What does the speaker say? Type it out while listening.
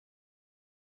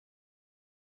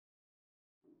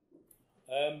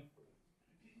I'm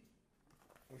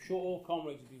sure all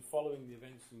comrades have been following the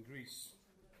events in Greece.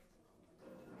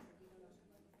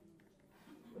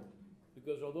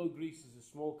 Because although Greece is a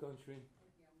small country,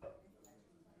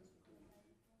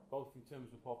 both in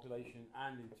terms of population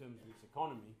and in terms of its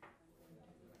economy,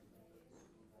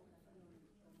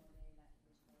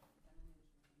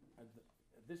 at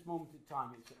this moment in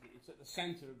time, it's at the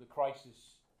centre of the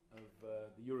crisis of the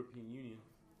European Union.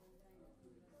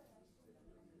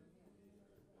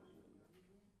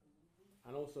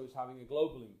 And also is having a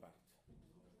global impact.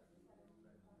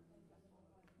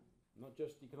 Not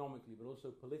just economically, but also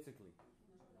politically.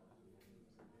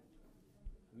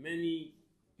 Many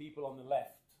people on the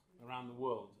left around the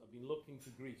world have been looking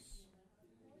to Greece,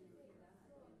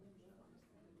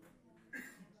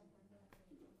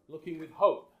 looking with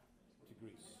hope to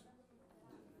Greece,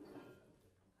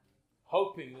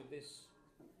 hoping that this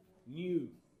new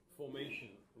formation,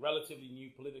 relatively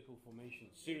new political formation,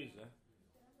 SYRIZA,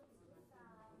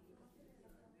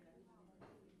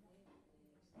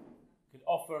 could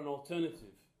offer an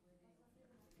alternative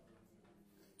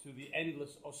to the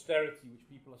endless austerity which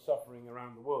people are suffering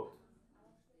around the world.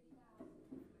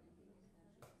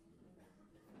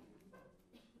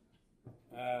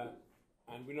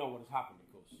 And we know what has happened,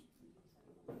 of course.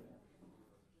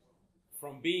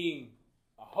 From being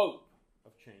a hope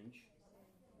of change,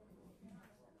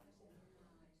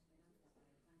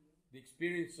 the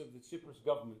experience of the Tsipras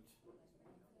government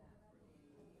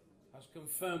has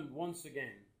confirmed once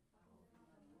again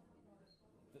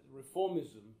that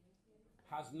reformism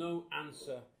has no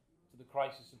answer to the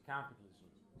crisis of capitalism.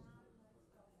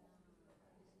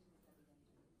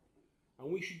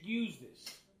 And we should use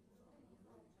this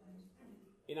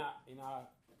in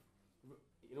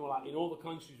all the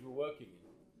countries we're working in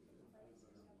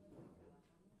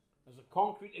as a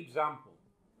concrete example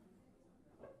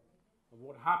of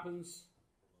what happens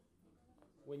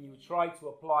when you try to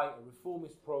apply a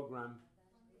reformist program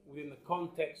within the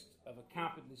context of a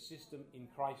capitalist system in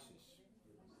crisis.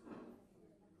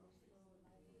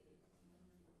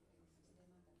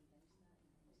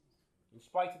 In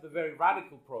spite of the very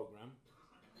radical program,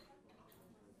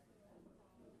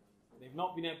 they've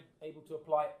not been able to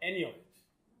apply any of it.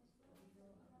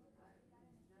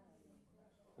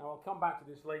 Now, I'll come back to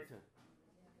this later.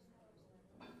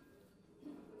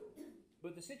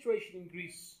 But the situation in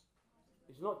Greece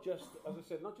is not just, as I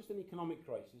said, not just an economic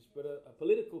crisis, but a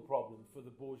political problem for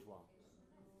the bourgeois.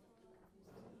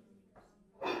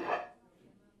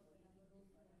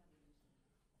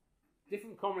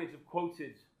 Different comrades have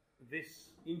quoted this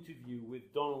interview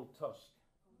with Donald Tusk.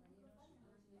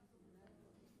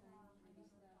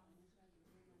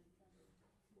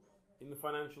 In the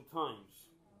Financial Times.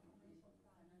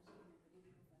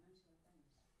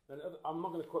 And I'm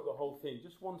not going to quote the whole thing,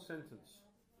 just one sentence.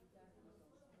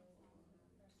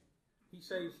 He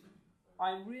says,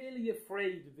 "I'm really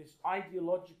afraid of this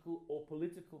ideological or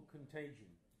political contagion.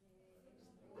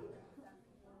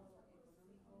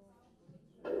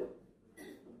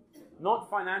 Not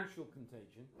financial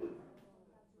contagion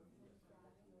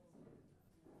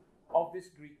of this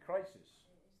Greek crisis."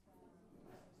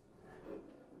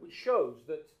 Which shows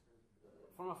that,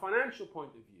 from a financial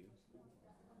point of view,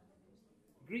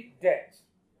 Greek debt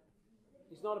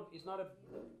is not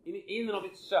in and of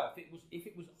itself. If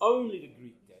it was only the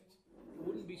Greek debt, it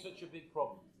wouldn't be such a big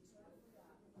problem.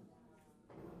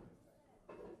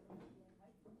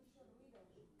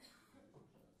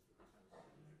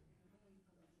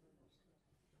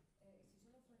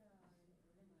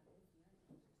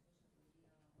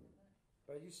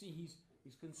 But you see, he's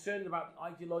concerned about the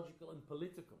ideological and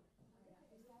political.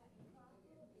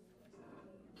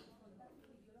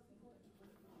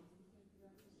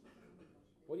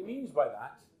 What he means by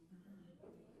that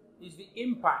is the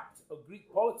impact of Greek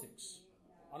politics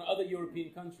on other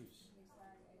European countries.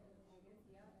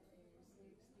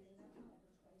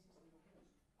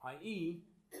 I.e.,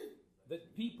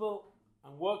 that people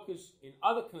and workers in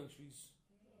other countries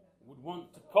would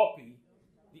want to copy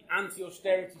the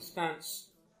anti-austerity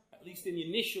stance, at least in the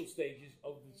initial stages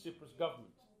of the Tsipras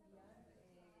government.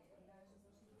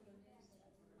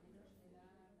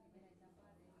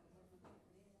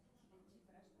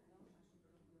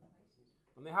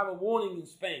 And they have a warning in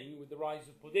Spain with the rise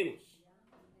of Podemos.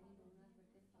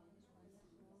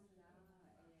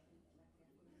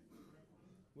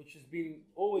 Which has been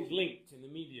always linked in the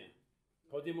media,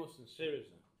 Podemos and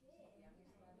SYRIZA.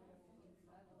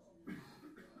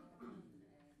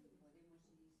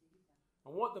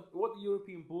 And what the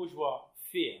European bourgeois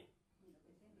fear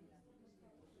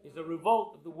is a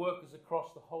revolt of the workers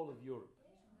across the whole of Europe.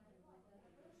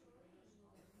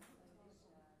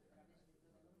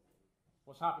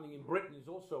 what's happening in Britain is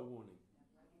also a warning.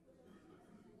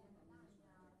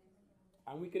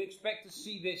 And we can expect to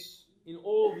see this in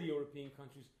all the European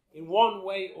countries in one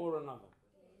way or another.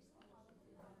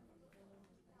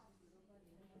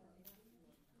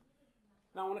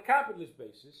 Now, on a capitalist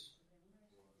basis,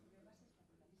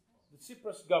 the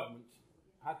Tsipras government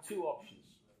had two options.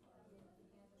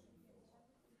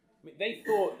 I mean, they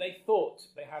thought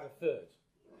they had a third,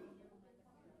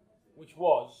 which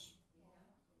was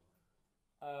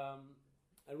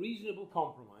a reasonable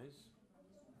compromise,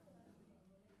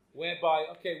 whereby,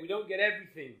 okay, we don't get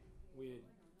everything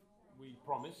we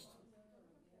promised,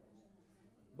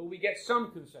 but we get some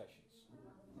concessions,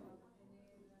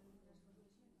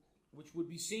 which would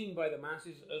be seen by the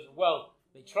masses as, well,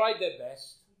 they tried their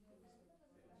best,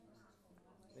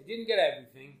 they didn't get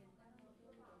everything,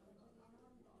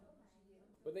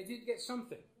 but they did get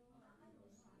something.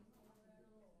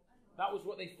 That was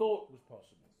what they thought was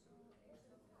possible.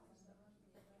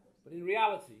 But in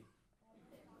reality,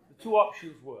 the two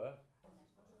options were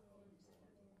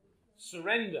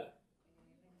surrender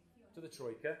to the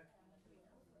Troika,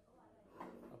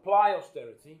 apply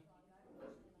austerity,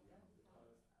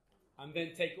 and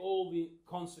then take all the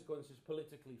consequences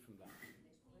politically from that.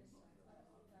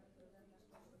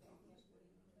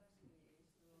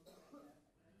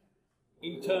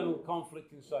 Internal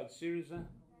conflict inside SYRIZA,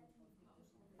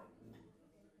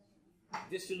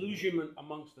 disillusionment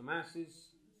amongst the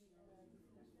masses,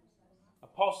 a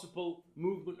possible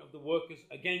movement of the workers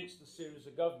against the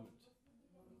SYRIZA government.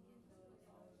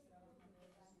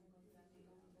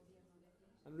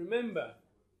 And remember,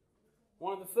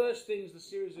 one of the first things the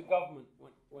SYRIZA government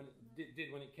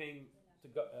did when it came to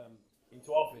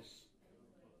into office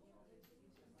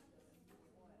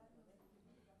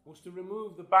was to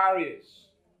remove the barriers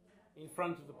in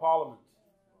front of the parliament.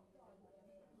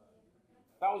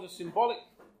 That was a symbolic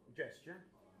gesture.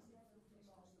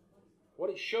 What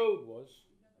it showed was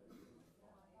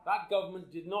that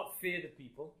government did not fear the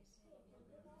people,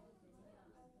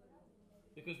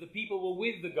 because the people were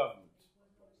with the government.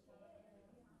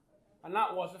 And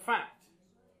that was a fact.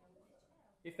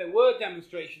 If there were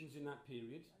demonstrations in that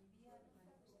period,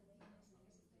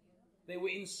 they were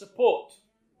in support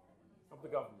of the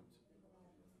government.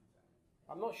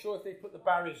 I'm not sure if they put the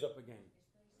barriers up again.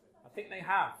 I think they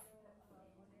have.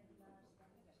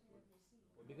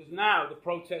 Because now the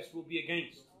protest will be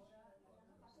against.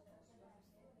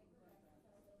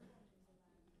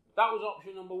 That was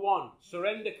option number one.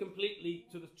 Surrender completely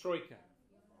to the Troika.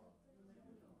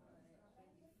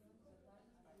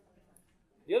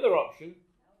 The other option,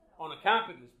 on a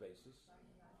capitalist basis,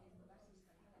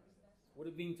 would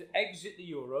have been to exit the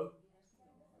euro,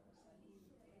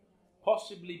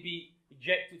 possibly be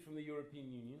ejected from the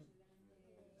European Union,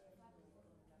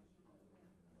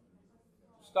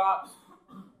 start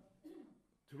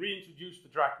to reintroduce the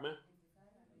drachma,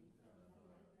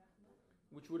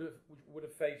 which would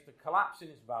have faced a collapse in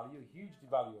its value, a huge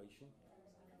devaluation.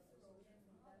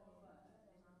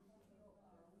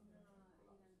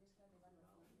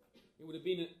 It would have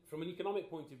been, from an economic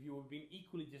point of view, would have been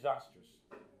equally disastrous.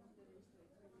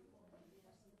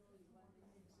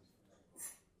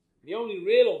 The only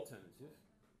real alternative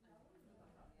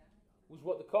was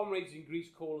what the comrades in Greece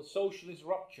call a socialist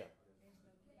rupture.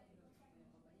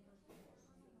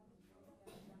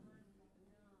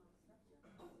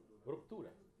 Ruptura.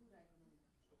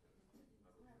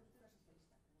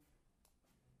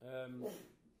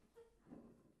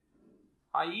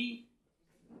 I.e.,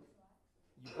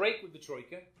 you break with the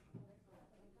Troika,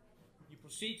 you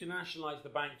proceed to nationalize the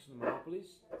banks and the monopolies,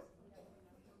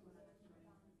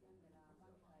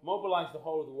 mobilize the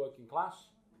whole of the working class,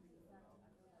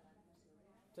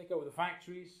 take over the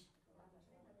factories,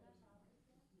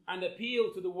 and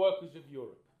appeal to the workers of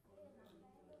Europe.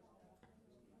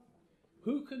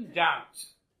 Who can doubt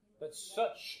that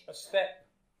such a step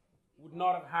would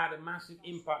not have had a massive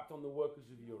impact on the workers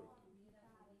of Europe?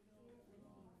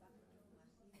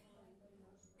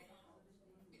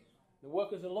 The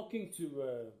workers are looking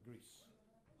to Greece,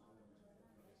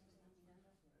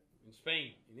 in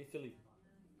Spain, in Italy,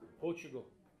 Portugal.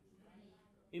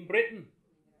 In Britain,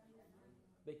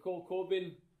 they call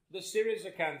Corbyn the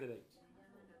SYRIZA candidate.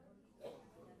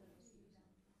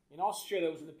 In Austria,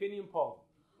 there was an opinion poll.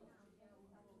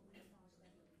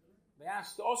 They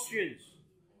asked Austrians,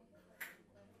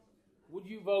 would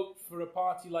you vote for a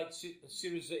party like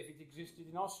SYRIZA if it existed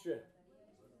in Austria?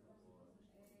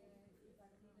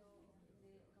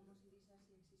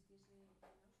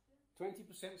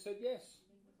 20% said yes.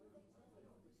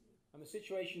 And the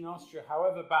situation in Austria,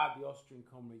 however bad the Austrian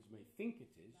comrades may think it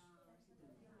is,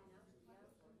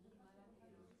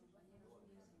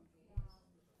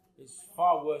 is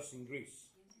far worse in Greece.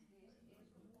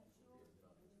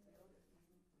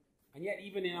 And yet,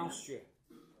 even in Austria,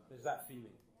 there's that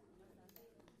feeling.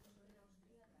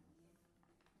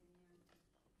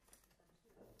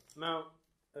 Now,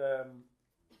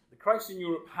 the crisis in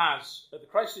Europe the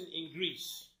crisis in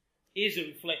Greece is a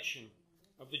reflection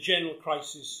of the general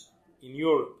crisis in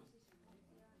Europe.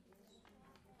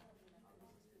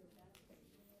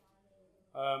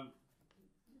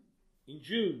 In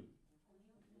June,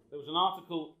 there was an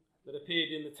article that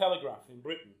appeared in the Telegraph in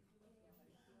Britain.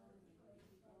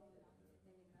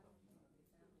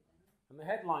 And the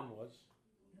headline was,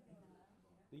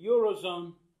 "The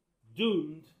Eurozone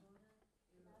doomed,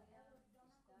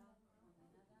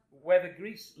 whether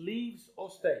Greece leaves or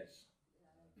stays."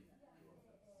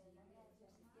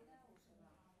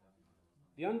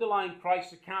 The underlying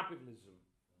crisis of capitalism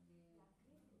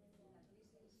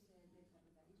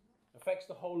affects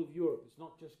the whole of Europe. It's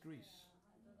not just Greece.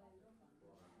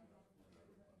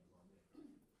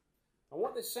 And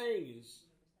what they're saying is,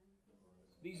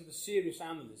 these are the serious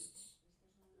analysts,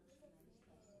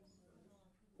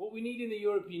 what we need in the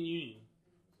European Union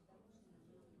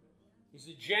is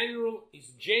genuine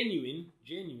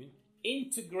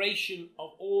integration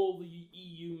of all the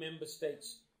EU member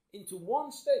states into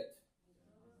one state.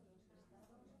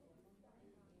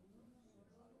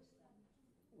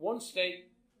 One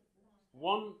state,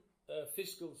 one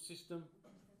fiscal system.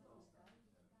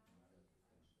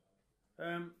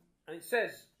 And it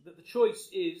says that the choice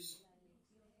is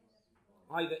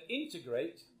either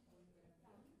integrate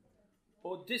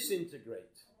or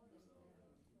disintegrate.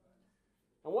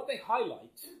 And what they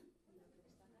highlight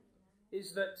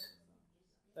is that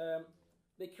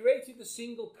they created the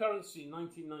single currency in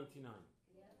 1999.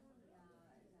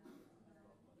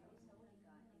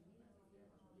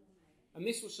 And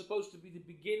this was supposed to be the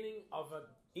beginning of an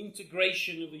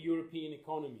integration of the European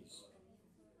economies.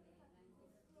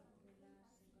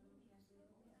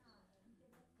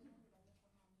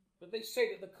 But they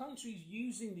say that the countries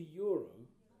using the euro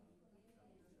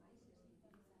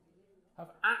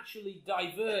have actually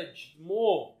diverged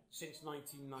more since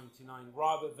 1999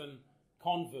 rather than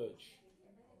converge.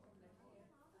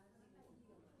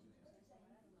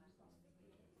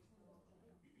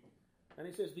 And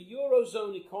it says the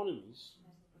Eurozone economies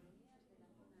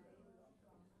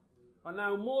are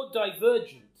now more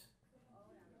divergent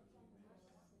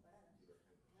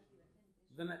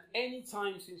than at any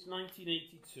time since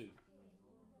 1982.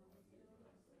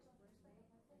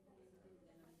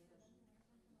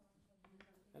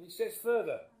 And it says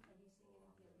further,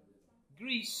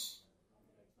 Greece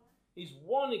is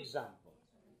one example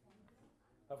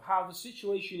of how the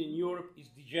situation in Europe is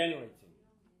degenerating.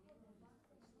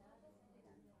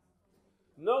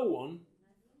 No one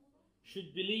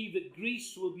should believe that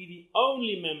Greece will be the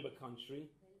only member country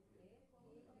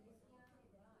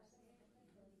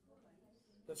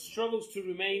that struggles to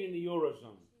remain in the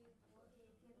Eurozone.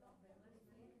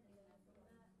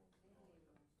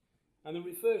 And it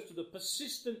refers to the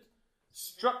persistent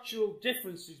structural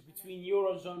differences between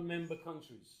Eurozone member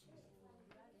countries.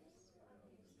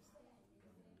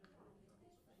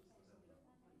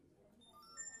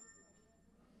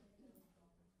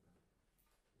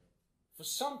 For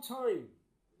some time,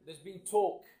 there's been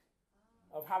talk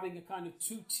of having a kind of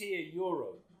two-tier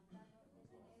euro.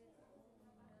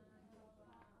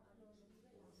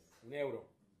 Un euro.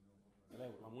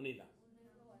 La moneda.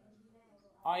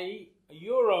 I.e., a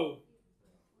euro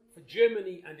for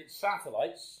Germany and its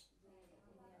satellites,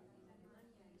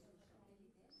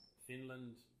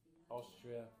 Finland,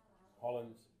 Austria,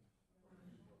 Holland,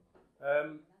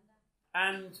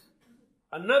 and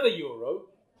another euro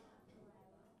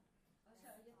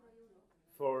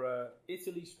for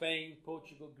Italy, Spain,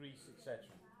 Portugal, Greece, etc.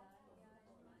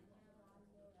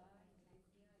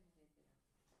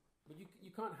 But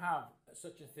you can't have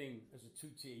such a thing as a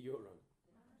two-tier euro.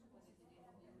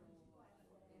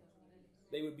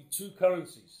 They would be two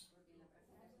currencies.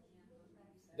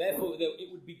 Therefore,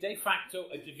 it would be de facto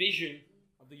a division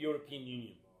of the European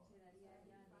Union.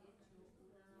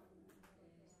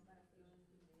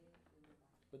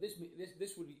 But this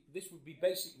would be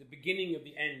basically the beginning of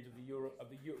the end of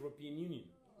the European Union.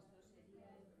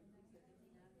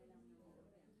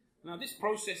 Now, this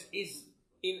process is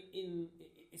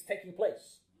taking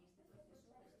place.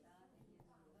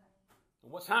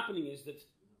 And what's happening is that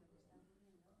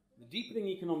the deepening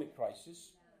economic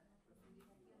crisis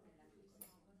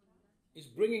is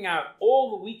bringing out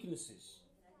all the weaknesses.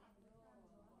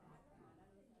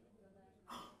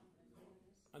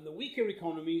 And the weaker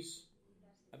economies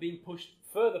are being pushed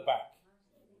further back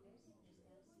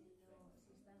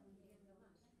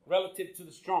relative to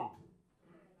the strong.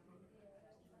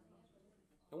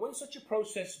 when such a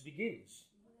process begins,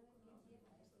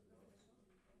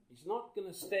 it's not going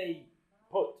to stay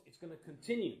put, it's going to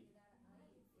continue.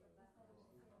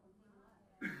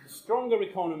 The stronger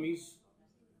economies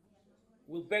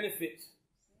will benefit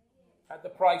at the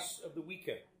price of the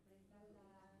weaker.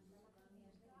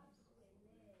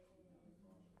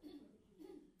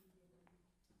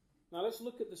 Now let's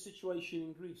look at the situation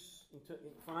in Greece, in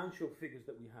financial figures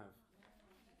that we have.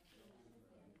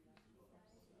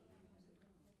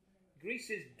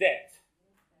 Greece's debt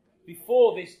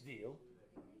before this deal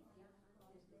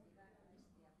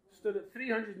stood at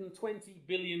 320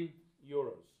 billion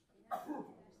euros.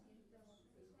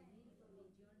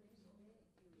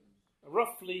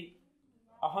 Roughly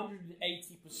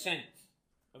 180%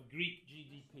 of Greek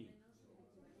GDP.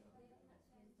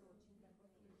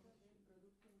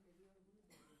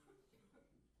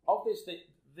 Of this,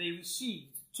 they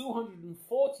received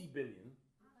 240 billion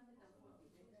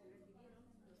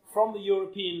from the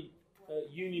European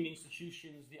Union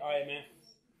institutions, the IMF,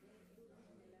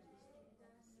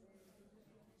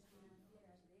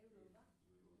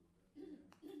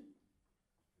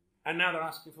 and now they're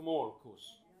asking for more, of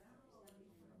course.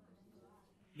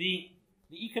 The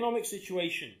economic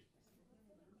situation,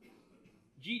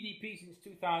 GDP since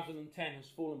 2010 has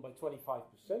fallen by 25%.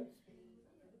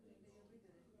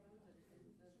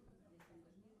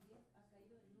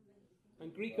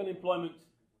 And Greek unemployment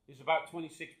is about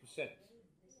 26%.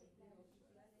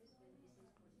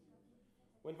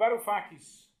 When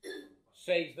Varoufakis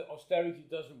says that austerity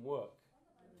doesn't work,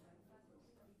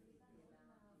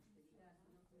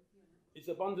 it's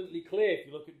abundantly clear if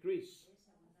you look at Greece.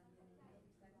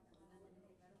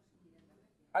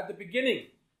 At the beginning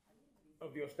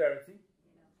of the austerity,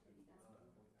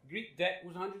 Greek debt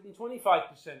was 125%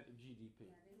 of GDP.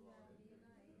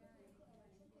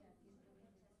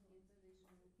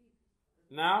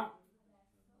 Now,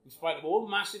 in spite of all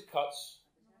the massive cuts,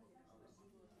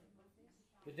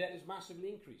 the debt has massively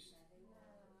increased.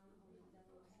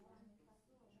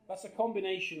 That's a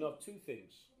combination of two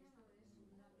things.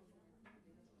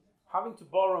 Having to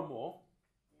borrow more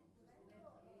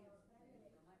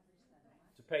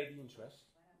to pay the interest,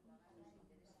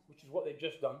 which is what they've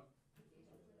just done,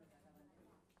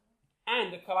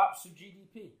 and a collapse of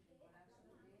GDP.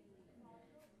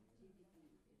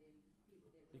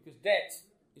 Because debt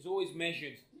is always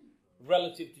measured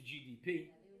relative to GDP.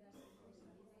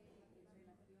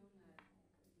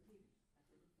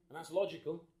 And that's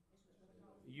logical.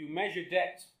 You measure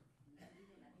debt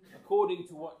according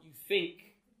to what you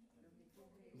think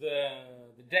the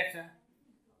debtor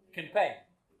can pay.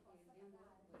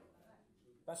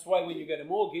 That's why when you get a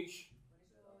mortgage,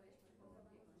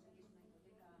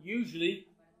 usually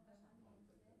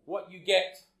what you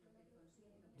get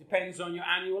depends on your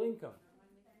annual income.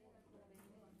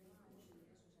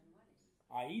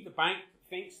 I.e., the bank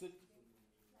thinks that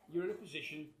you're in a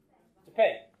position to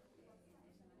pay.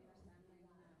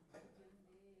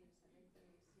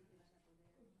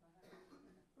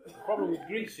 The problem with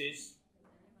Greece is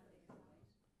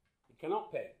it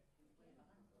cannot pay.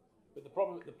 But the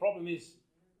problem is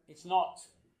it's not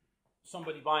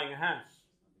somebody buying a house.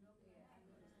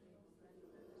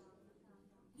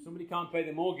 If somebody can't pay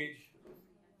the mortgage,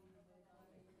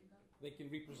 they can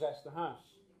repossess the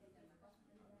house.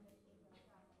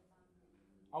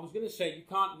 I was going to say you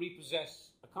can't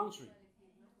repossess a country.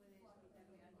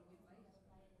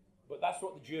 But that's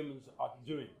what the Germans are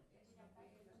doing.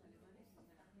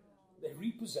 They're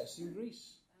repossessing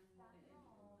Greece.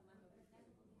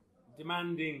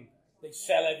 Demanding they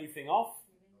sell everything off.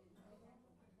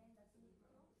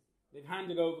 They've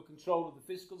handed over control of the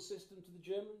fiscal system to the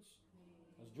Germans,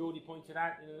 as Jordi pointed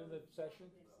out in another session.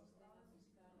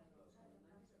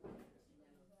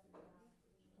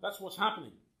 That's what's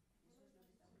happening.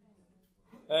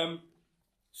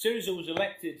 SYRIZA was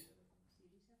elected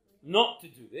not to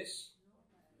do this,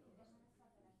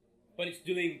 but it's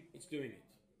doing it.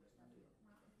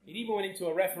 It even went into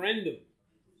a referendum.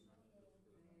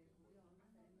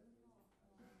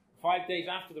 5 days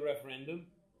after the referendum,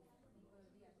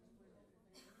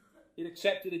 it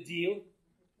accepted a deal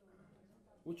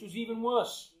which was even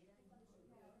worse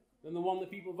than the one that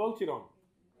people voted on.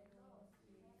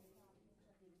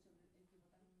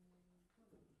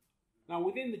 Now,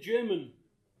 within the German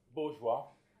bourgeois,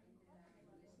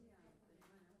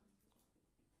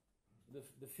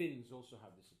 the Finns also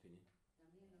have this opinion.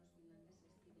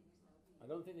 I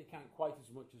don't think they count quite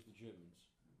as much as the Germans.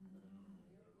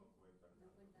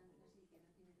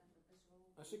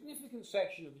 A significant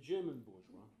section of the German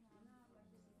bourgeois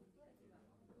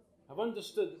have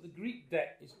understood that the Greek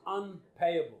debt is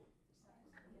unpayable.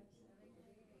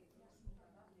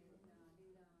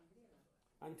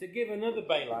 And to give another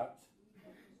bailout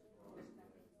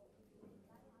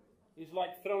is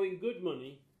like throwing good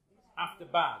money after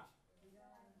bad.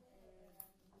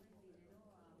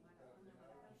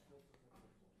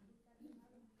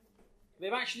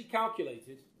 They've actually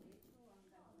calculated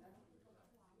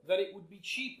that it would be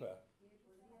cheaper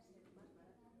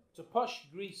to push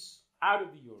Greece out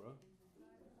of the euro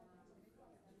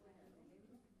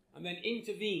and then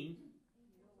intervene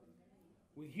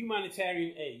with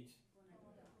humanitarian aid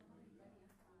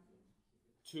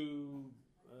to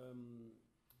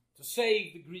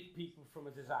save the Greek people from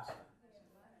a disaster,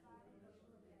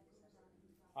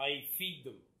 i.e. feed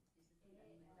them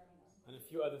and a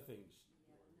few other things.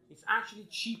 It's actually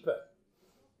cheaper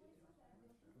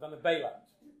than a bailout.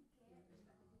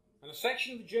 And a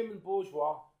section of the German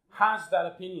bourgeois has that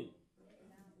opinion.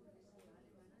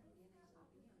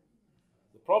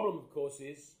 The problem, of course,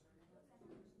 is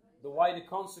the wider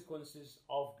consequences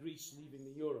of Greece leaving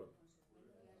the euro.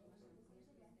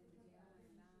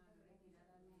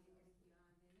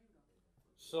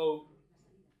 So,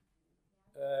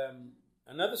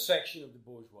 another section of the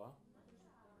bourgeois,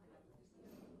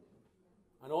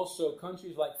 and also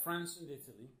countries like France and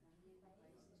Italy.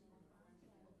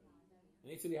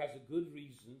 And Italy has a good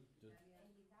reason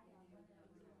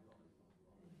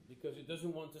because it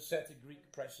doesn't want to set a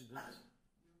Greek precedent.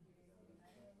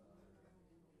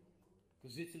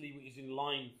 Because Italy is in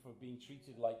line for being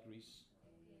treated like Greece.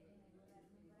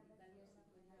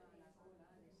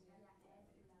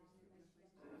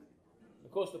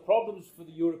 Of course, the problems for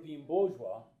the European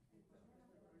bourgeois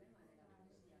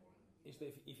is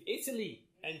that if Italy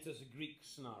enters a Greek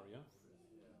scenario,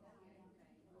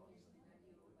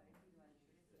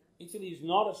 Italy is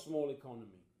not a small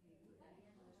economy.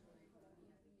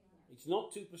 It's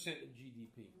not 2% of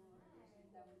GDP.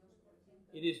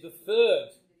 It is the third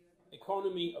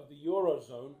economy of the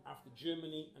Eurozone after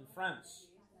Germany and France.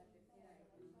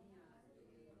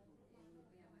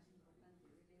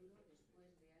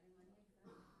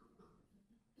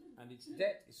 And its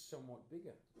debt is somewhat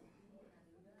bigger.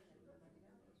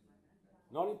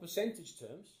 Not in percentage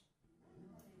terms,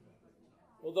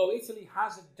 although Italy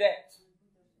has a debt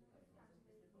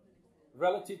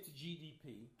relative to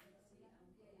GDP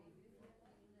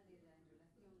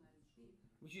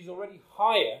which is already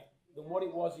higher than what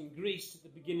it was in Greece at the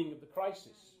beginning of the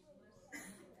crisis.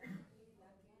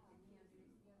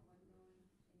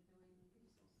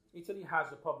 Italy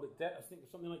has a public debt, I think, of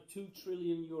something like 2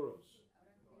 trillion euros.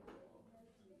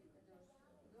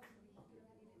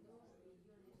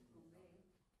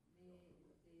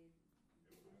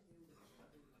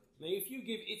 Now, if you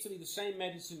give Italy the same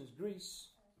medicine as Greece,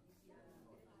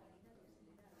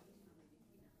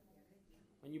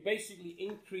 and you basically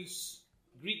increase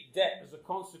Greek debt as a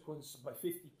consequence by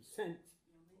 50%,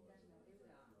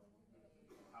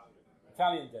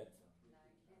 Italian debt,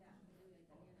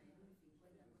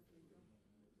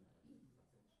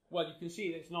 well, you can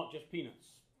see that it's not just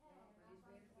peanuts.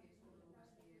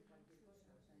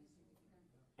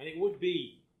 And it would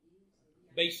be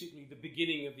basically the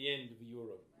beginning of the end of the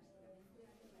euro.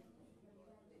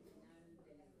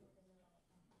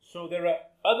 So there are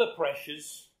other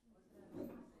pressures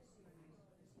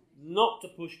not to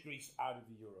push Greece out of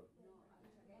the euro.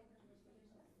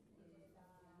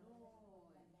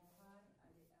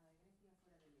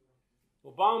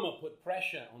 Obama put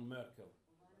pressure on Merkel.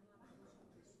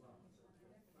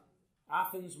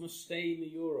 Athens must stay in the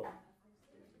euro.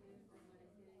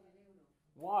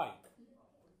 Why?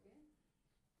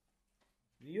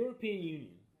 The European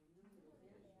Union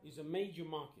is a major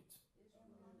market.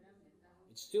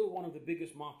 It's still one of the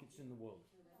biggest markets in the world,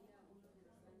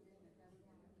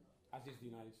 as is the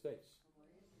United States.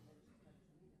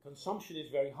 Consumption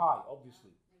is very high,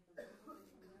 obviously.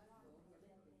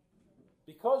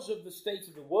 Because of the state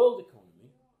of the world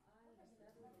economy,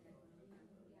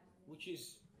 which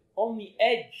is on the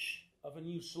edge of a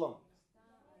new slump,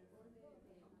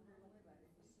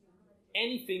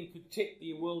 anything could tip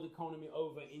the world economy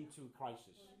over into a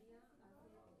crisis.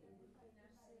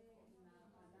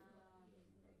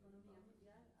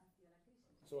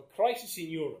 So a crisis in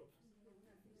Europe,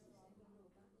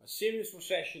 a serious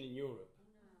recession in Europe,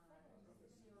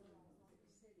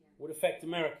 would affect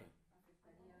America.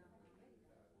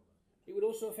 It would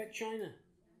also affect China.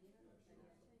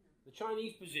 The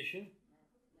Chinese position,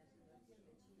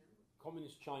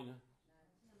 Communist China,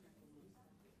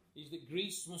 is that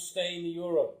Greece must stay in the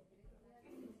euro.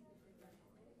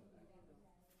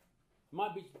 It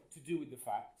might be to do with the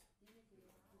fact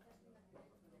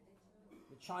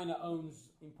that China owns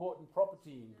important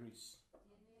property in Greece.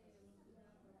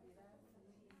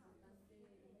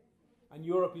 And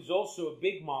Europe is also a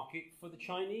big market for the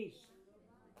Chinese.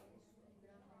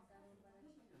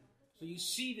 So you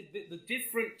see the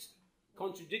different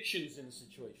contradictions in the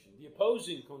situation, the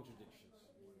opposing contradictions.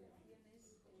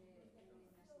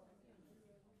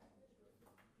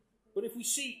 But if we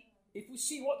see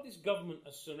what this government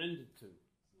has surrendered to,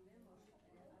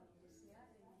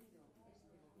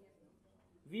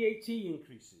 VAT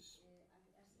increases,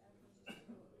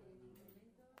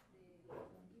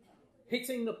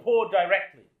 hitting the poor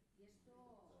directly.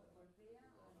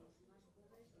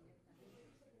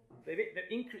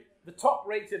 The top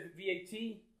rate of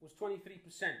VAT was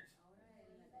 23%.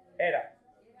 Era.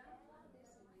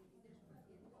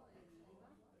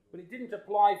 But it didn't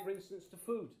apply, for instance, to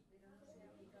food.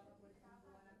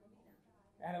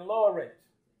 It had a lower rate.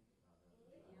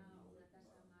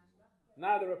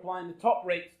 Now they're applying the top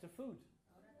rate to food.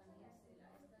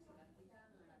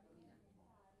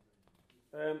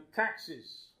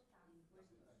 Taxes.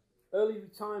 Early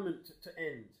retirement to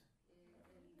end.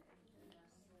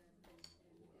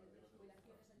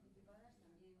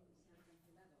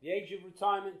 The age of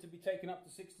retirement to be taken up to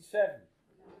 67.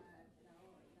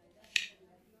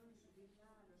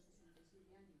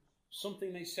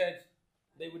 Something they said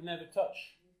they would never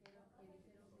touch.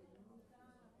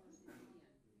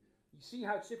 You see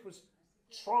how Tsipras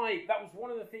tried, that was one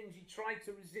of the things he tried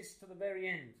to resist to the very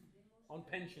end, on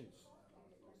pensions.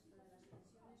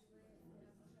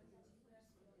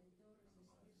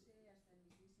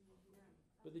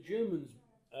 But the Germans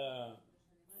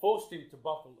forced him to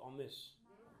buckle on this.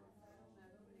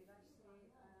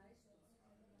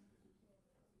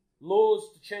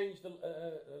 Laws to change the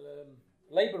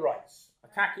labour rights,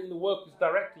 attacking the workers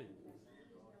directly.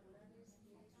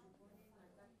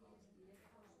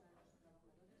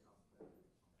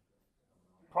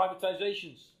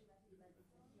 Privatizations.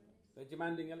 They're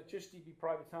demanding electricity be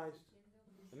privatized,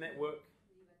 the network.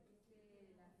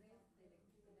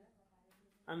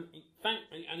 And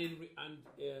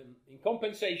in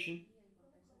compensation,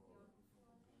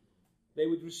 they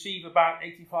would receive about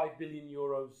 85 billion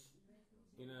euros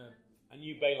in a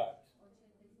new bailout.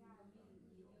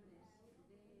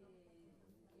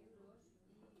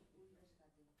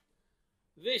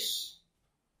 This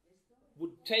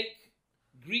would take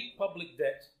Greek public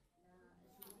debt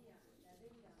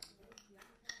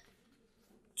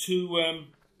to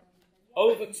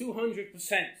over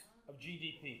 200% of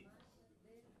GDP.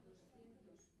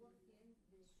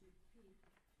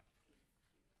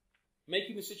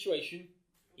 Making the situation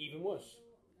even worse.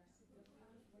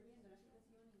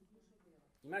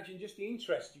 Imagine just the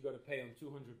interest you've got to pay on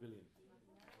 200 billion.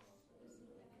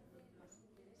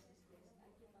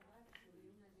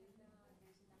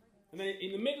 And then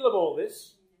in the middle of all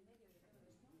this,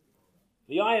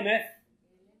 the IMF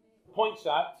points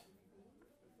out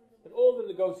that all the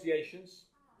negotiations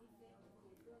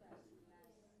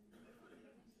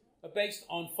are based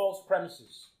on false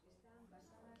premises.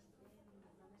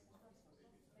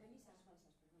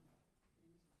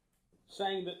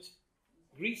 Saying that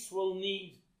Greece will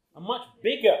need a much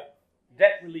bigger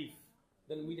debt relief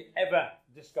than we'd ever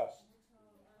discussed.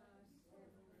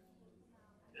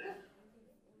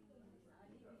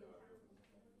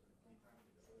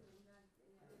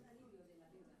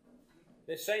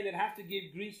 They're saying they'd have to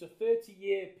give Greece a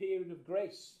 30-year period of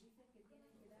grace.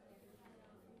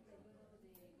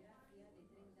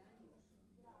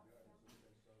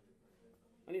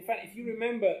 And in fact, if you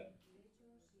remember,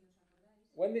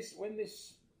 when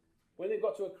they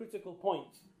got to a critical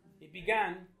point, it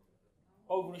began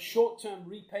over a short-term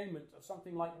repayment of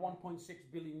something like 1.6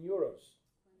 billion euros.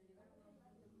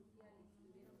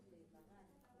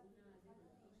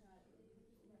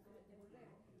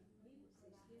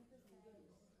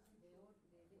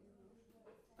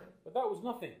 But that was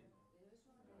nothing.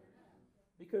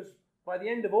 Because by the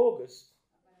end of August,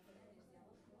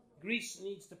 Greece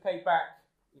needs to pay back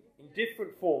in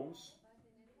different forms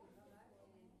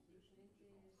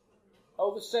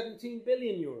over 17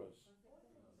 billion euros.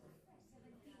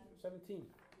 17.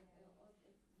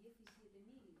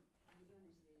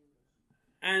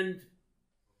 And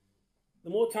the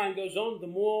more time goes on, the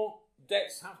more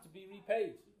debts have to be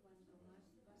repaid.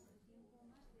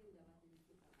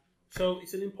 So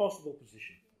it's an impossible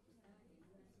position.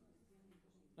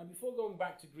 Now, before going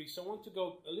back to Greece, I want to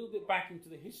go a little bit back into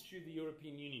the history of the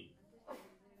European Union.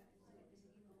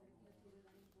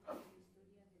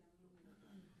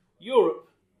 Europe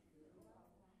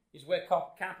is where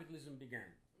capitalism began.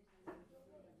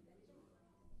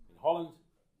 In Holland,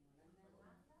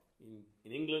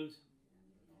 in England,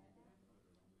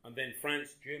 and then France,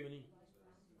 Germany.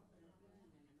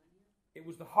 it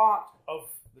was the heart of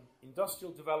the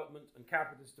industrial development and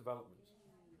capitalist development.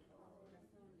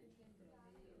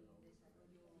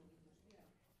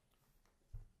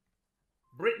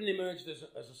 Britain emerged as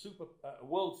a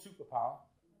world superpower,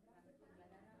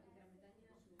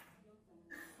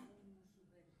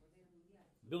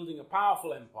 building a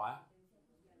powerful empire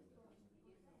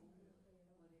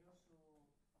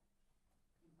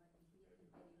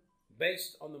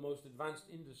based on the most advanced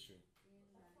industry.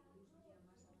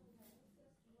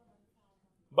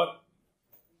 But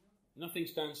nothing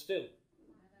stands still.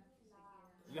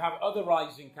 You have other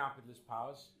rising capitalist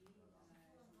powers,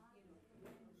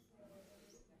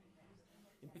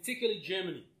 in particular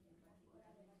Germany,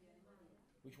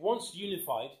 which once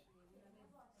unified,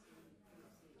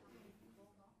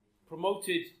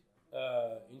 promoted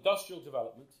industrial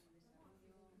development,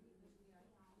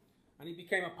 and it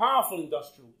became a powerful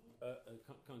industrial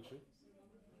country.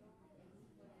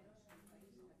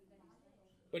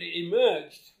 But it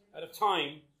emerged at a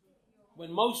time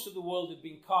when most of the world had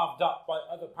been carved up by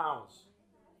other powers.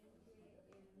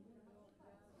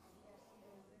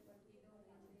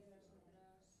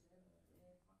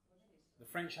 The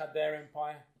French had their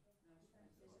empire,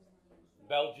 the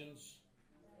Belgians,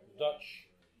 the Dutch.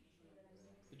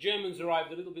 The Germans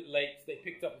arrived a little bit late. They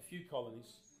picked up a few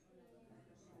colonies.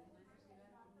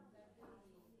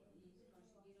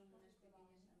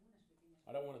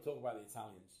 I don't want to talk about the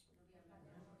Italians.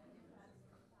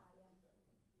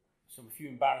 A few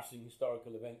embarrassing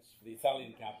historical events for the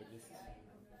Italian capitalists.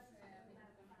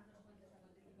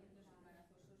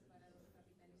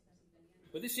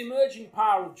 But this emerging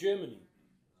power of Germany,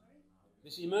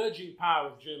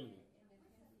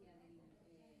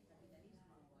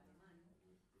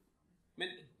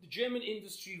 meant the German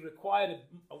industry required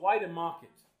a wider market.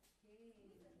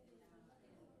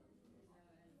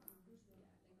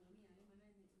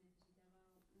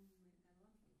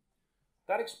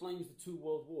 That explains the two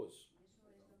world wars.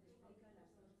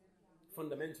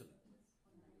 Fundamentally.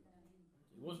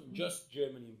 It wasn't just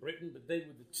Germany and Britain, but they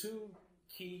were the two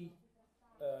key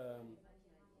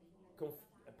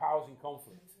powers in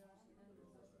conflict.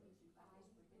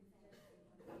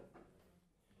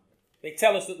 They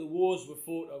tell us that the wars were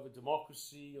fought over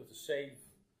democracy or to save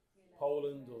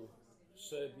Poland or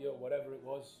Serbia or whatever it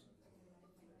was.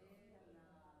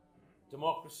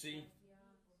 Democracy.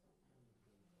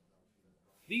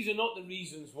 These are not the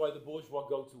reasons why the bourgeois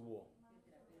go to war.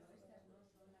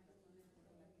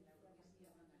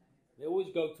 They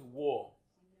always go to war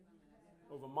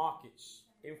over markets,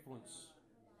 influence,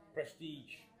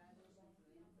 prestige,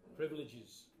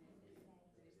 privileges.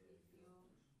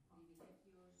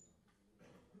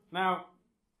 Now,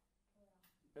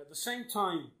 at the same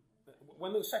time,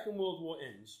 when the Second World War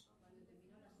ends,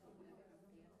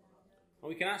 and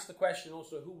we can ask the question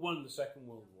also, who won the Second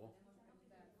World War?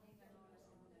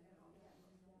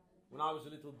 When I was a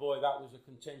little boy, that was a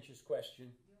contentious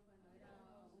question.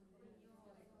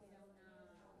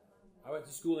 I went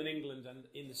to school in England and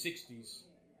in the 60s.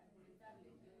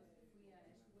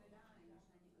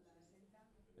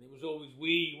 And it was always,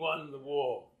 we won the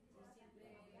war.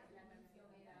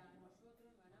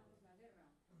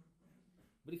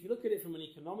 But if you look at it from an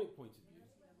economic point of view,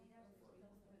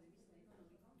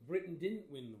 Britain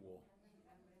didn't win the war.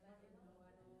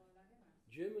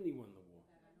 Germany won the war.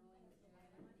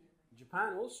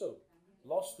 Japan also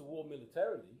lost the war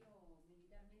militarily,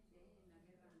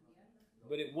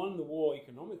 but it won the war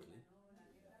economically.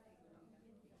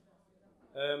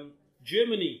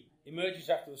 Germany emerges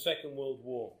after the Second World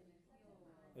War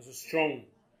as a strong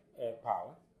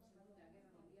power.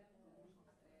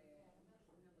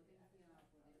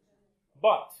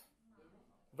 But,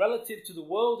 relative to the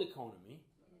world economy,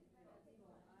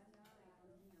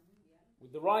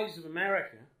 with the rise of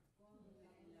America,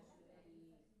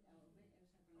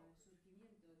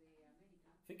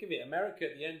 think of it, America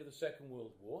at the end of the Second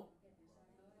World War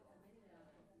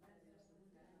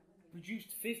produced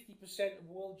 50% of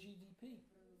world GDP.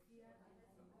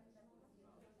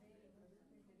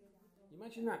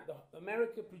 Imagine that.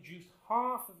 America produced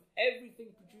half of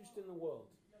everything produced in the world.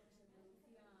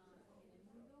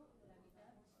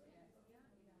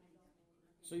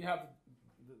 So you have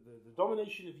the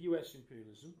domination of US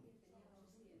imperialism.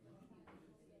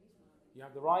 You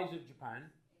have the rise of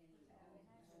Japan.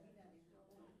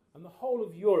 And the whole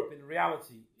of Europe, in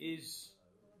reality, is,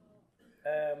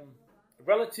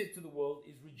 relative to the world,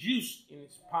 is reduced in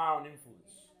its power and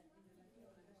influence.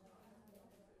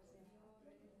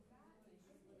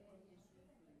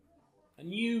 A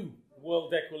new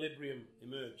world equilibrium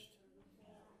emerged.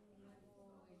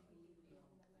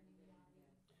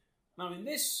 Now, in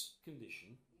this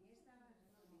condition,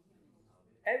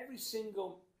 every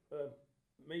single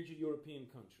major European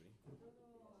country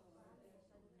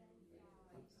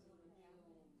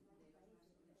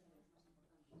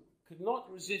could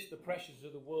not resist the pressures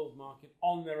of the world market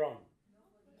on their own.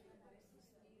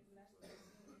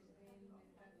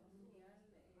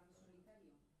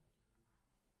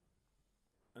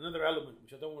 Another element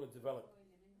which I don't want to develop.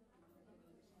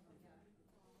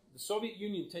 The Soviet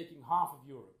Union taking half of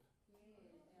Europe.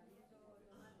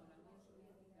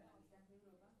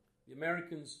 The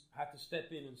Americans had to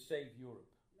step in and save Europe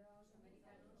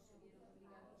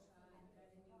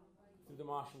through the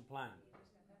Marshall Plan.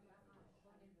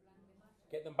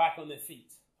 Get them back on their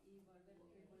feet.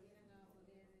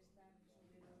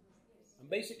 And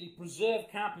basically preserve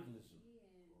capitalism.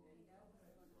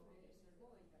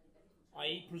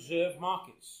 I.e. preserve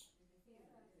markets.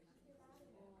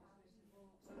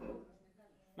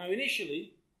 Now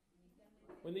initially,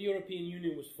 when the European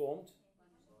Union was formed,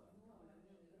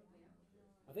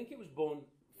 I think it was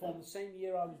formed the same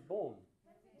year I was born.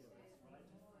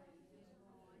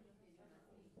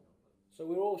 So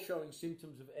we're all showing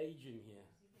symptoms of aging here.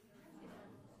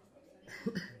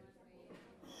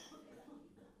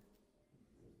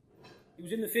 It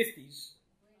was in the 50s,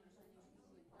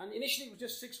 and initially it was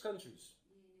just 6 countries.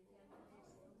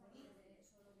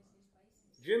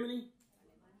 Germany,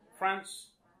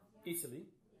 France, Italy,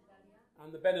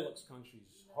 and the Benelux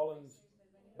countries, Holland,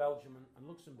 Belgium, and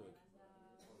Luxembourg.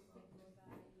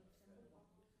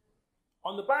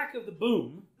 On the back of the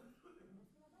boom,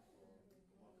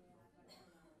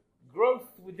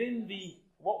 growth within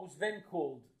what was then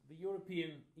called the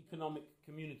European Economic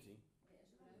Community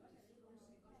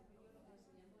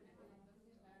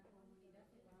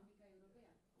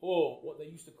or what they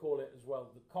used to call it as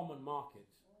well, the common market,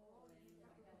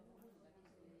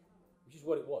 which is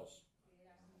what it was.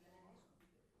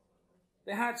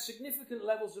 They had significant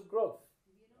levels of growth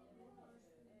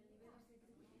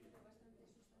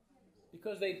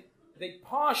because they'd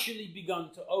partially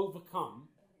begun to overcome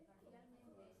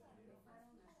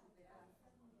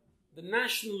the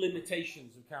national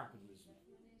limitations of capitalism.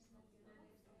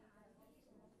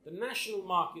 The national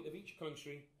market of each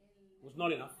country was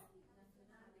not enough.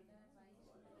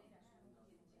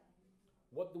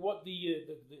 What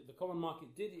the common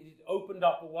market did, it opened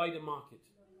up a wider market.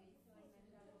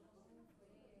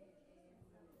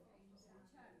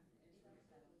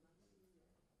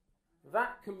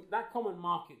 That common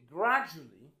market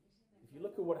gradually, if you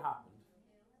look at what happened,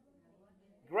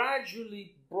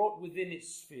 gradually brought within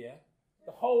its sphere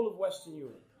the whole of Western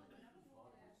Europe.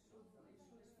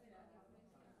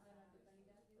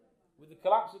 With the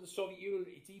collapse of the Soviet Union,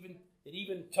 it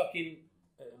even took in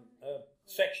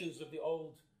sections of the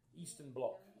old Eastern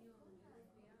Bloc.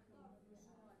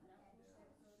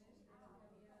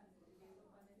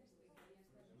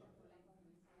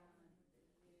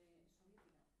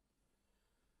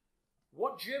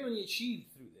 What Germany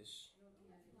achieved through this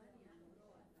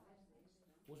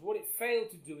was what it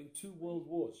failed to do in 2 world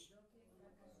wars.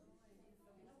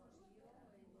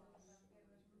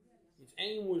 Its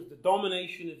aim was the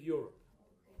domination of Europe.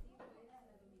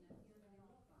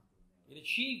 It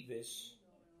achieved this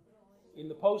in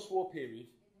the post-war period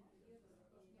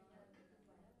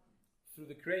through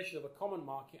the creation of a common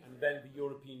market and then the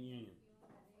European Union.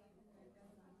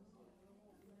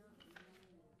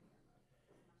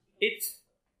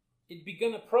 It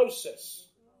began a process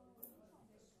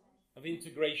of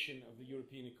integration of the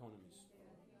European economies.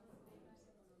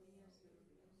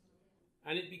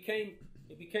 And it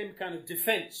became kind of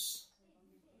defense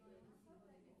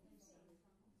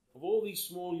of all these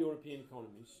small European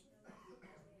economies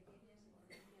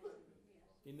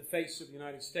in the face of the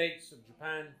United States, of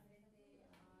Japan.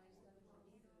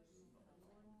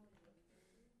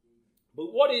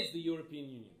 But what is the European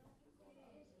Union?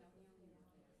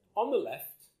 On the left,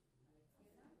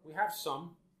 we have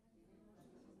some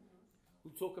who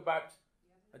talk about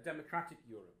a democratic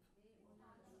Europe,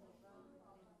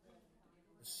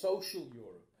 a social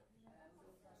Europe.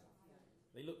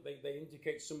 They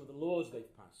indicate some of the laws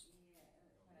they've passed.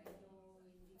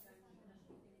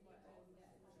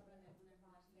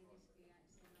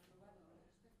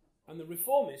 And the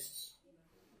reformists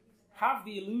have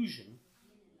the illusion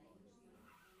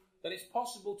that it's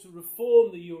possible to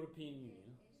reform the European Union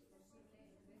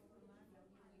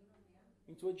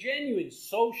into a genuine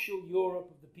social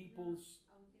Europe of the peoples.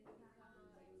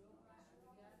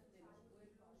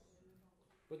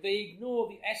 But they ignore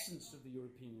the essence of the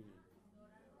European Union.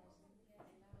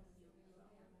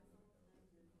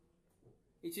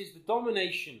 It is the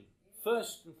domination,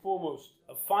 first and foremost,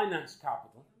 of finance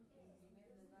capital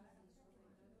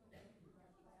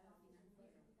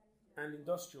and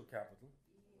industrial capital,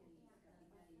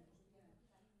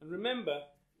 And remember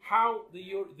how the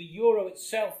euro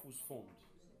itself was formed.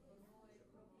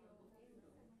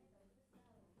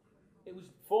 It was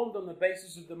formed on the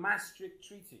basis of the Maastricht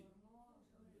Treaty.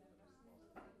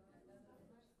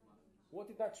 What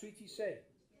did that treaty say?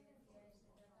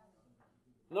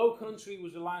 No country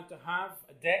was allowed to have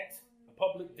a debt, a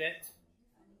public debt,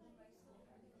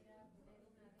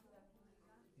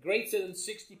 greater than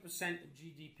 60% of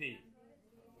GDP.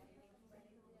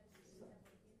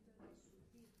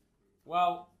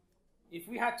 Well, if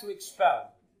we had to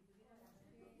expel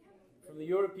from the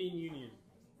European Union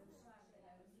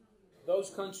those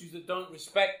countries that don't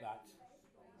respect that,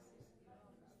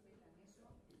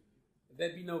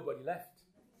 there'd be nobody left.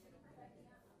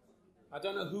 I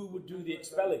don't know who would do the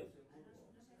expelling.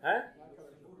 Huh?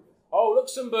 Oh,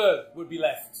 Luxembourg would be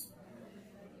left.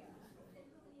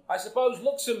 I suppose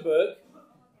Luxembourg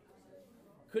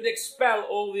could expel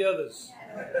all the others.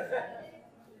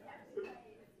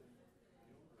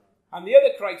 And the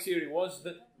other criteria was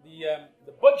that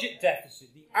the budget deficit,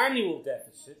 the annual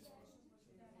deficit,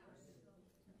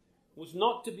 was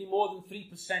not to be more than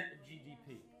 3% of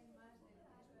GDP.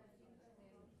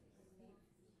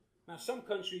 Now, some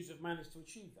countries have managed to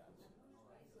achieve that.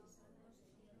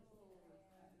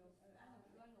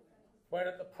 But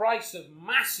at the price of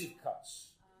massive cuts.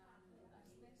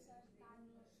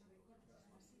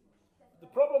 The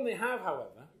problem they have,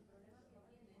 however,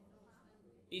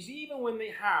 is even when they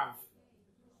have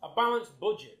a balanced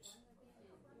budget,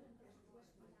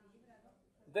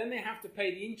 then they have to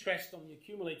pay the interest on the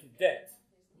accumulated debt.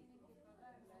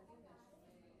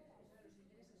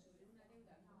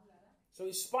 So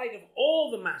in spite of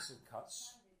all the massive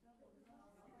cuts,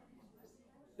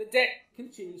 the debt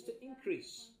continues to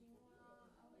increase.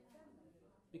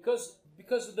 Because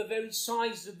of the very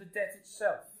size of the debt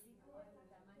itself.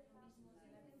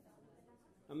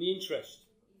 And the interest.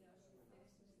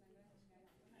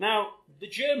 Now, the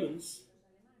Germans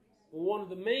were one of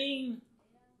the main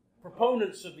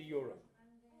proponents of the euro.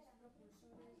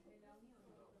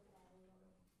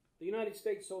 The United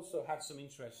States also had some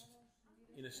interest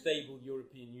in a stable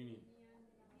European Union.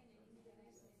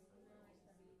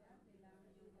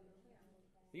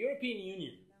 The European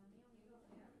Union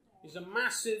is a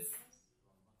massive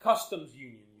customs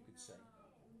union, you could say.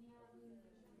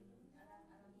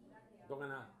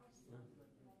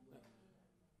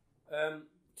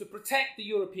 To protect the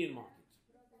European market.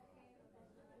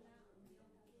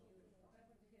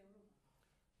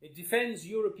 It defends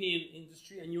European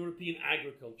industry and European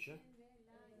agriculture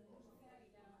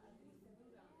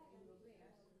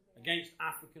against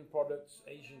African products,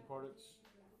 Asian products.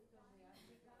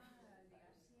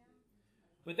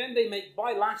 But then they make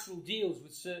bilateral deals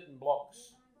with certain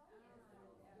blocs.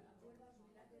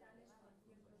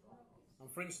 And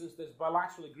for instance, there's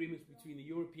bilateral agreements between the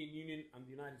European Union and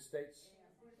the United States.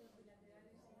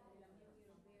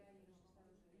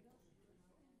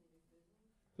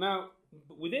 Now,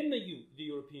 within the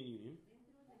European Union,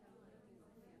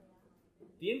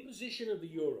 the imposition of the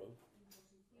euro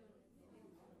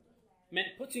meant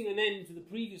putting an end to the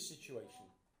previous situation.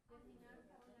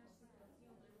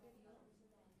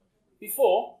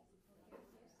 Before,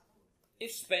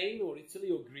 if Spain or Italy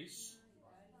or Greece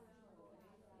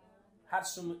had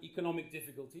some economic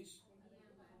difficulties,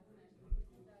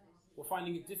 were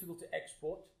finding it difficult to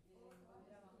export,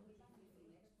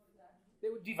 they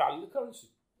would devalue the currency.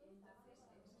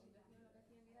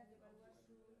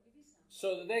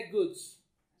 So that their goods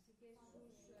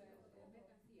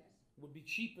would be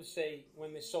cheaper, say,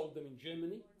 when they sold them in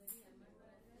Germany.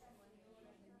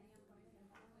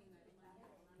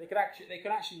 They could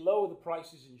actually lower the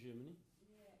prices in Germany.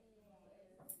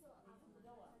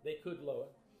 They could lower.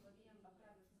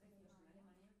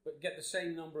 But get the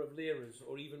same number of liras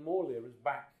or even more liras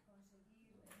back.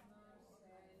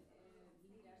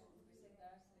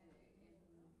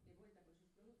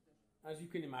 As you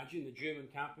can imagine, the German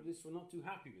capitalists were not too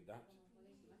happy with that.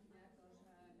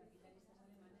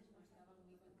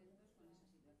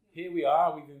 Here we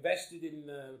are, we've invested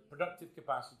in productive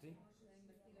capacity,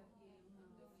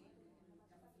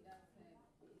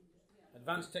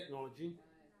 advanced technology,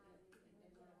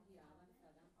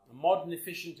 a modern,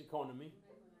 efficient economy,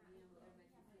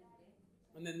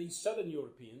 and then these southern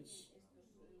Europeans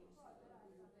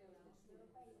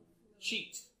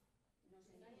cheat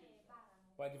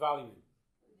by devaluing.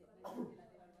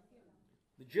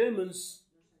 The Germans,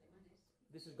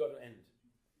 this has got to end.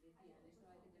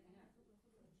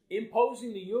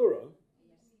 Imposing the euro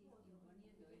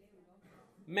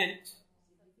meant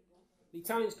the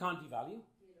Italians can't devalue,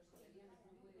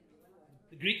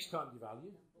 the Greeks can't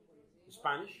devalue, the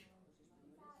Spanish.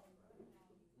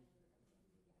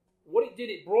 what it did,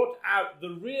 it brought out the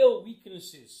real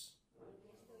weaknesses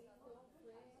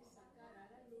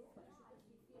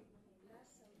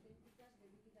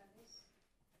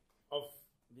of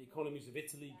the economies of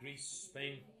Italy, Greece,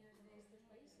 Spain.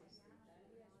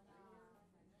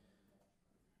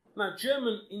 Now,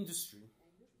 German industry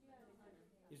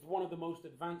is one of the most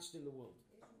advanced in the world,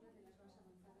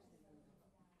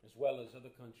 as well as other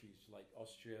countries like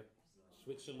Austria,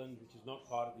 Switzerland, which is not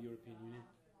part of the European Union.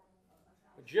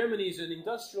 But Germany is an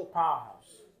industrial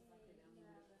powerhouse.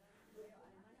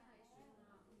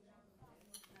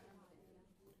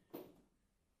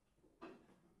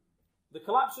 The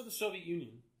collapse of the Soviet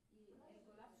Union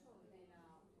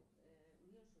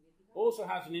also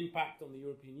has an impact on the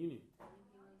European Union.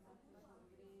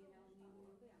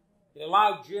 It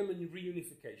allowed German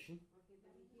reunification,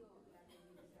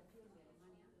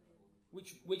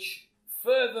 which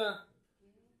further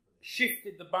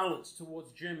shifted the balance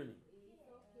towards Germany.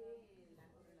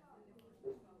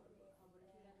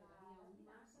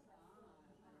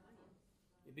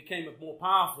 It became a more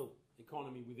powerful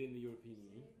economy within the European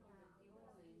Union.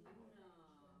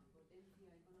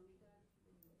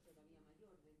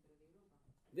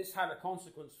 This had a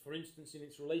consequence, for instance, in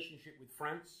its relationship with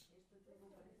France.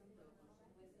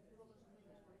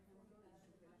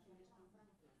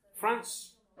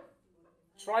 France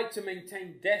tried to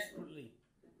maintain desperately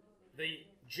the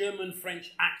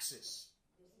German-French axis.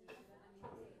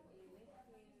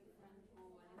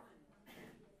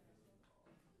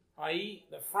 i.e.,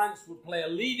 that France would play a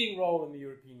leading role in the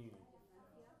European Union.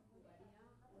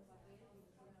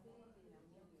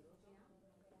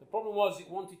 The problem was it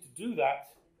wanted to do that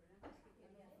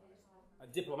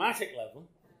at diplomatic level,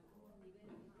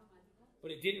 but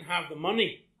it didn't have the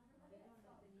money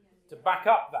to back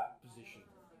up that position.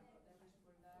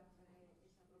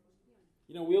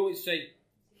 You know, we always say,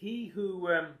 he who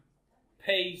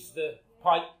pays the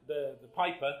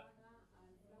piper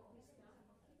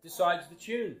decides the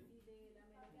tune.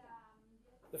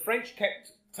 The French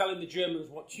kept telling the Germans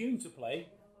what tune to play,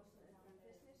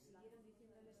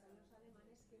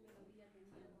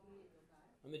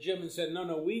 and the Germans said,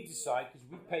 no, we decide because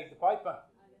we paid the piper.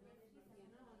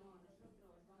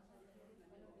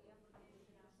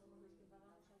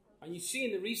 And you see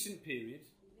in the recent period,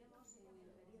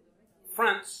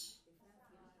 France,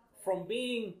 from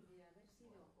being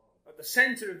at the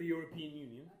center of the European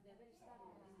Union,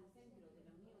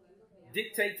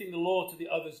 dictating the law to the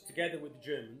others together with the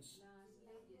Germans.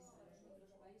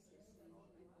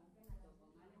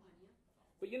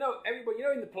 But you know, everybody, you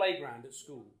know, in the playground at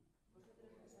school,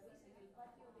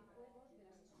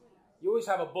 you always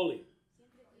have a bully.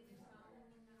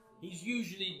 He's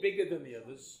usually bigger than the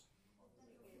others,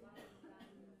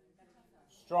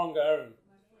 stronger,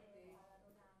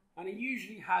 and he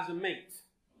usually has a mate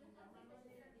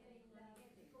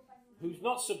who's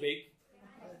not so big,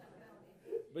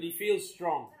 but he feels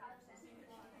strong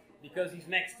because he's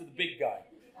next to the big guy.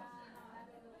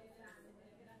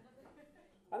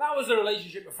 And that was the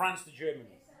relationship of France to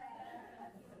Germany.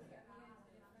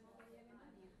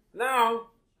 Now,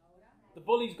 the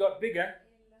bully's got bigger,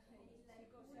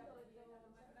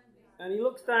 and he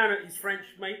looks down at his French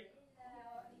mate,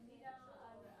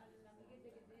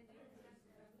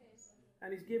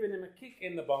 and he's giving him a kick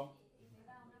in the bum.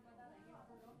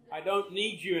 I don't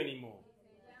need you anymore.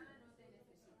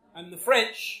 And the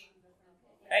French,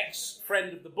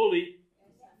 ex-friend of the bully,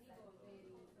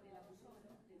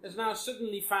 has now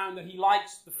suddenly found that he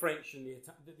likes the French and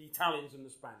the Italians and the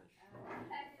Spanish.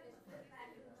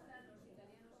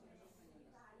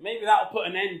 Maybe that'll put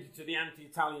an end to the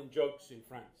anti-Italian jokes in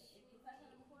France.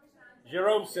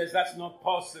 Jerome says that's not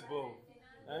possible.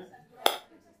 Eh?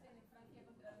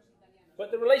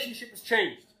 But the relationship has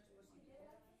changed.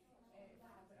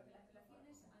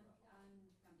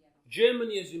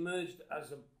 Germany has emerged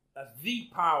as the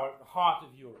power at the heart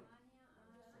of Europe.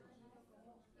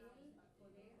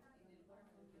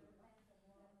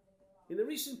 In the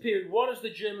recent period, what has the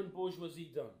German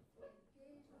bourgeoisie done?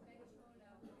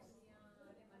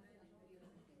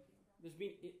 There's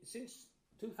been, since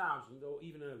 2000 or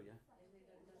even earlier,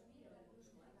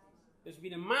 there's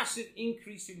been a massive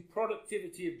increase in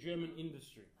productivity of German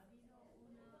industry.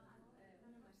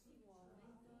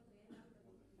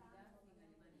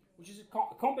 Which is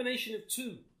a combination of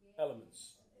two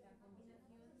elements.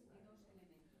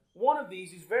 One of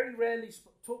these is very rarely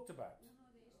talked about.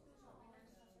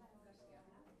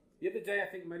 The other day, I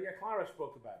think Maria Clara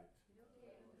spoke about it.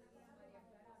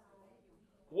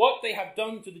 What they have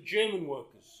done to the German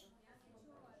workers.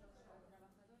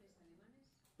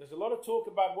 There's a lot of talk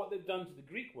about what they've done to the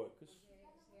Greek workers.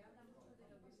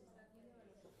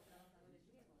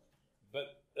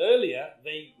 But earlier,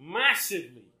 they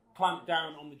massively clamped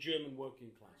down on the German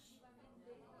working class.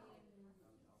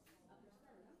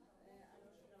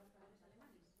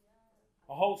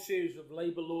 A whole series of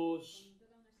labour laws,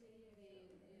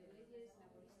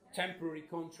 temporary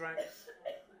contracts,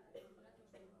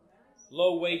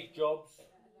 low-wage jobs.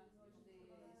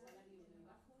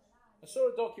 I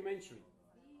saw a documentary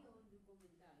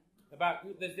about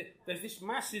there's this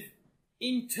massive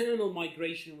internal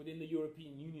migration within the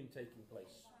European Union taking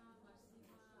place.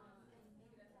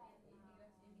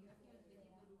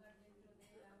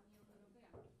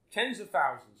 Tens of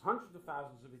thousands, hundreds of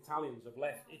thousands of Italians have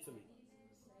left Italy,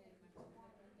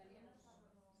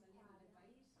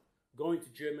 going to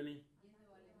Germany,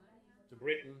 to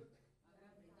Britain,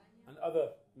 and other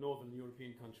northern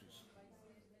European countries.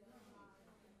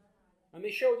 And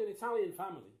they showed an Italian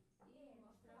family,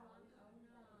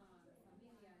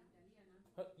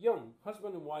 young,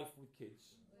 husband and wife with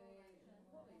kids.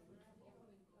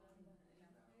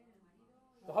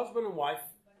 The husband and wife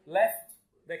left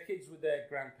their kids with their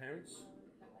grandparents,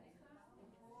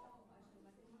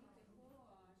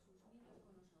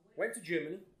 went to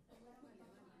Germany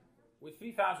with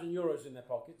 3,000 euros in their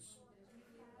pockets,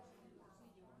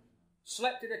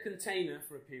 slept in a container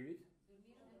for a period,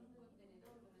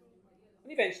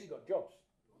 and eventually got jobs.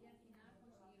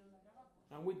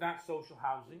 And with that, social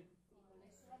housing.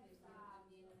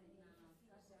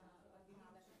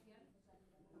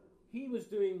 He was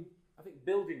doing, I think,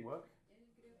 building work.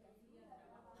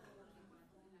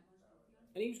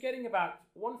 And he was getting about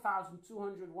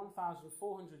 1,200,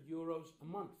 1,400 euros a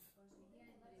month.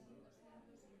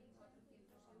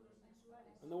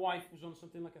 And the wife was on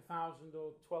something like 1,000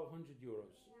 or 1,200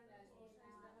 euros.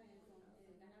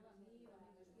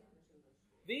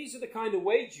 These are the kind of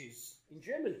wages in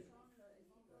Germany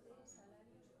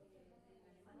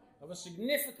of a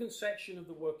significant section of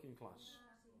the working class.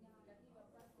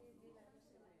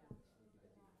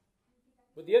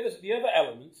 But the other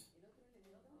element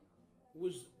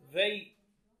was they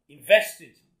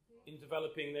invested in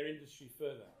developing their industry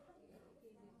further.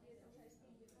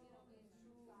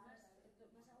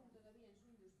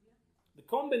 The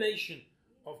combination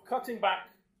of cutting back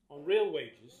on real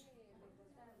wages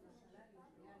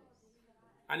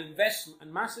and investment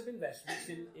and massive investments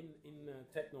in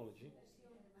technology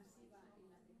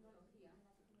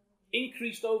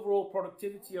increased overall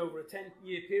productivity over a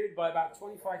 10-year period by about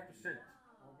 25%.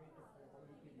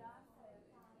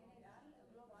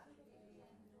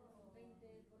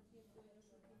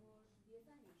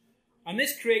 And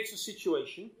this creates a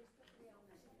situation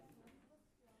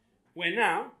where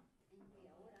now,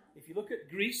 if you look at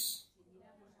Greece,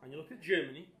 and you look at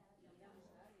Germany,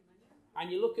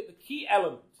 and you look at the key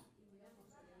element,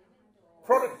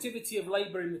 productivity of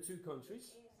labour in the two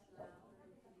countries,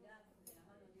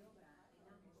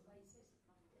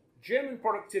 German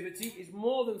productivity is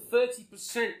more than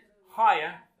 30%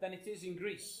 higher than it is in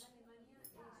Greece.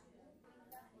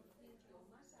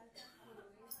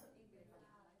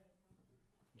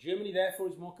 Germany, therefore,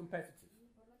 is more competitive.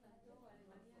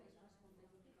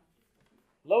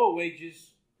 Lower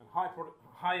wages and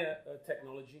higher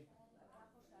technology.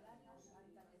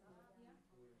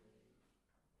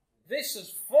 This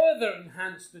has further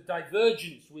enhanced the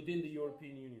divergence within the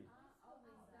European Union.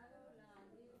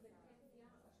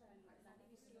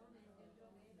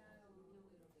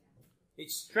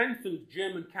 It strengthened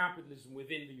German capitalism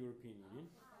within the European Union.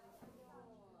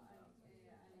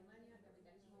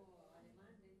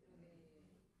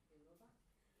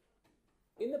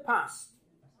 In the past,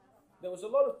 there was a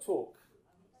lot of talk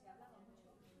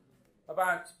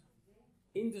about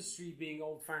industry being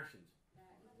old-fashioned.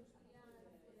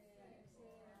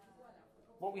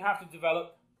 What we have to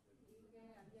develop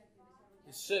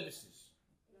is services,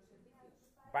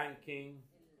 banking,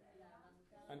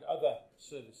 and other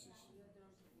services.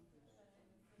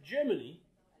 Germany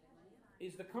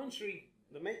is the country,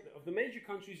 of the major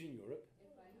countries in Europe,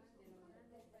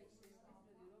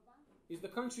 is the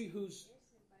country whose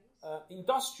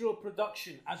industrial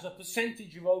production as a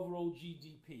percentage of overall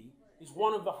GDP is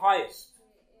one of the highest.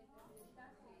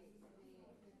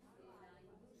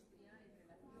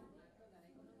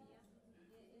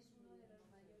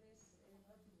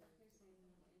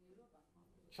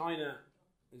 China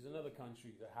is another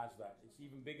country that has that. It's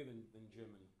even bigger than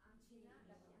Germany.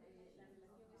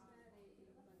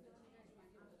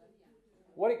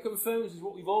 What it confirms is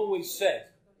what we've always said.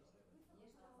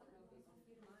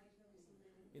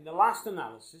 In the last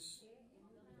analysis,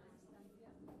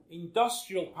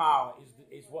 industrial power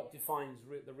is what defines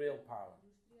the real power.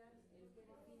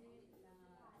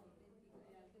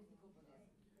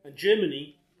 And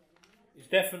Germany is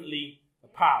definitely a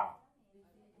power.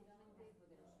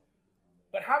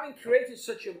 But having created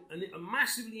such a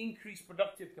massively increased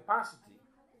productive capacity,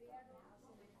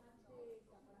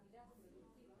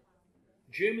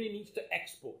 Germany needs to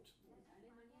export.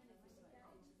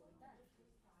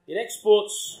 It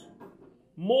exports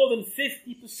more than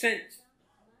 50%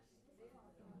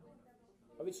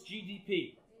 of its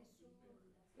GDP.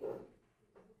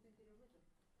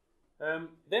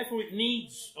 Therefore, it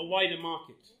needs a wider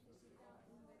market.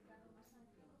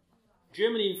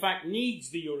 Germany, in fact, needs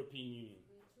the European Union.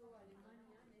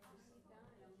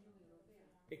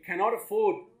 It cannot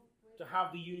afford to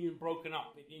have the Union broken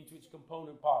up into its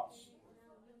component parts.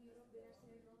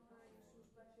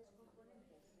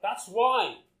 That's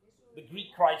why the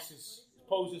Greek crisis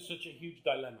poses such a huge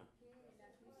dilemma.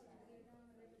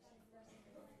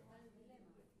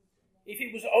 If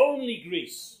it was only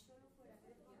Greece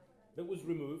that was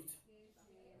removed,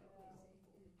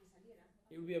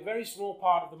 it would be a very small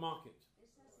part of the market.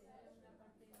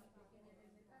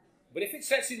 But if it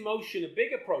sets in motion a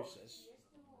bigger process,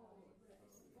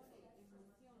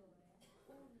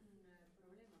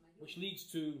 which leads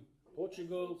to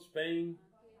Portugal, Spain,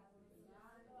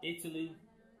 Italy,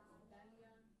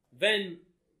 then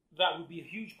that would be a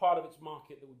huge part of its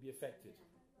market that would be affected.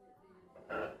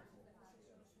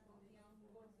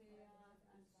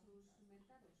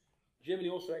 Germany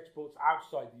also exports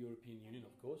outside the European Union,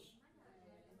 of course.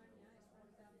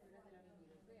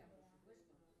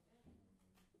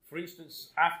 For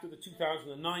instance, after the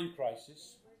 2009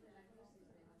 crisis,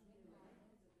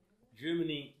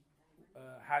 Germany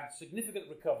had significant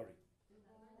recovery.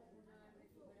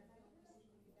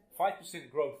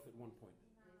 5% growth at one point.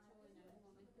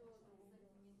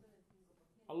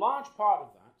 A large part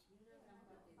of that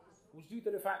was due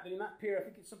to the fact that in that period, I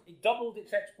think it doubled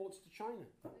its exports to China.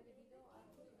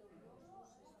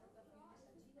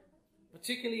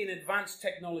 Particularly in advanced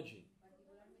technology.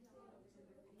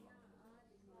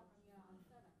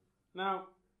 Now,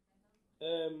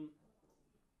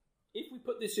 if we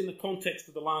put this in the context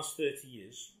of the last 30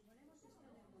 years,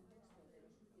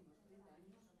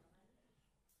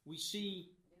 we see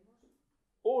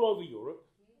all over Europe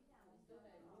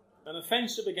an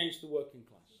offensive against the working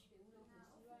class.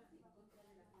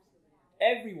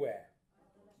 Everywhere,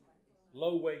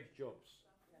 low-wage jobs.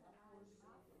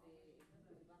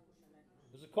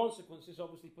 As a consequence, this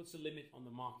obviously puts a limit on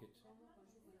the market.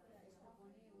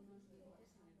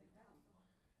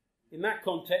 In that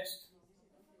context,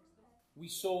 we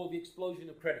saw the explosion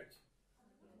of credit.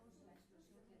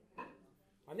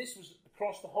 And this was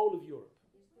across the whole of Europe.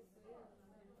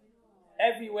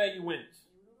 Everywhere you went,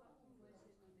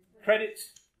 credit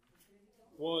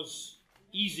was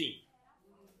easy.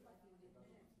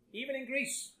 Even in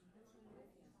Greece.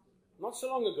 Not so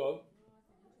long ago,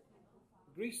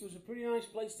 Greece was a pretty nice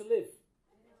place to live.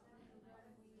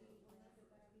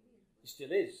 It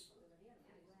still is.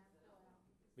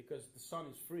 Because the sun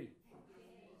is free.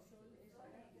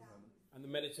 And the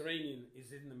Mediterranean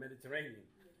is in the Mediterranean.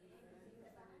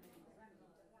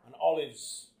 And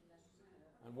olives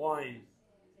and wine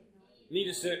need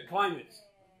a certain climate.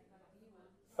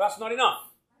 That's not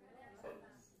enough.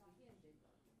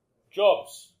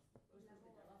 Jobs,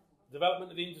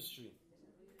 development of industry,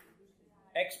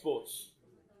 exports.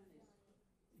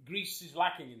 Greece is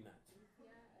lacking in that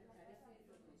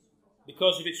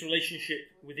because of its relationship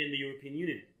within the European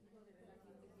Union.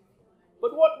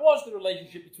 But what was the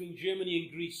relationship between Germany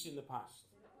and Greece in the past?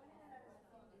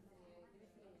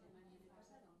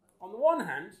 On the one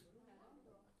hand,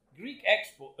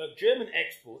 German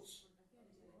exports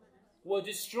were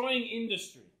destroying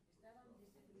industry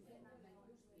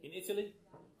in Italy,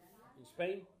 in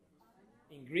Spain,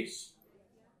 in Greece,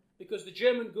 because the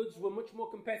German goods were much more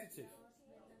competitive.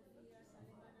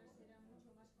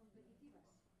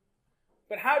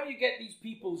 But how do you get these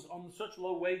peoples on such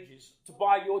low wages to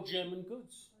buy your German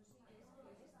goods?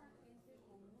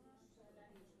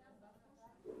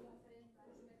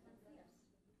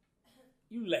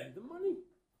 You lend them money.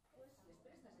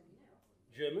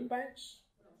 German banks,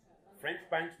 French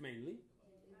banks mainly,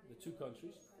 the two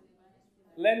countries,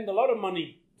 lend a lot of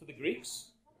money to the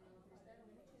Greeks.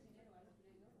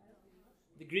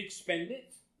 The Greeks spend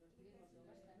it.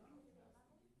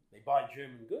 They buy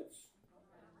German goods.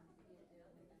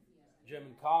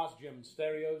 German cars, German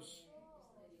stereos.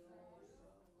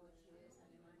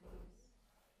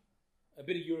 A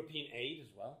bit of European aid as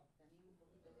well.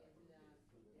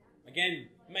 Again,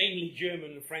 mainly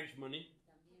German and French money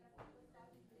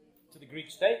to the Greek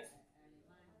state.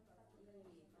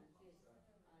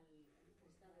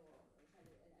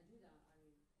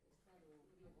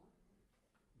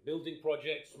 Building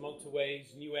projects,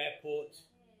 motorways, new airport.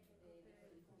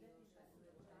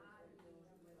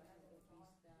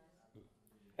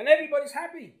 And everybody's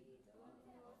happy.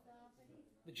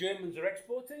 The Germans are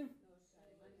exporting,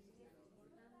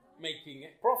 making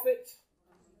a profit.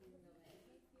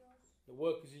 The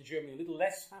workers in Germany are a little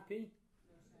less happy.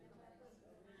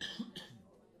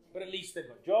 But at least they've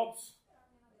got jobs.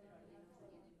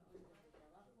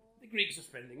 The Greeks are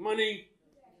spending money.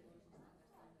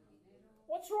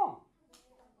 What's wrong?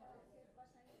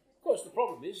 Of course, the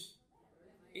problem is,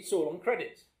 it's all on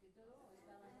credit.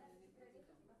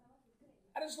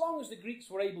 And as long as the Greeks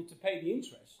were able to pay the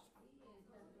interest,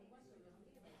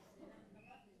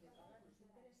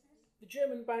 the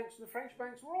German banks and the French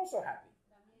banks were also happy.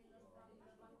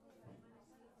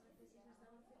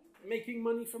 Making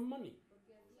money from money.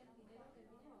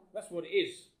 That's what it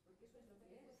is.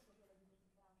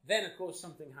 Then, of course,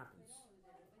 something happens.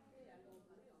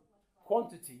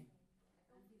 Quantity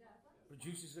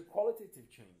produces a qualitative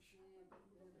change.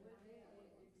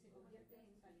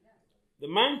 The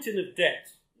mountain of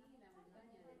debt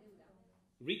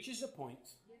reaches a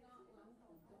point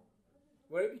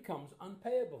where it becomes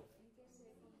unpayable.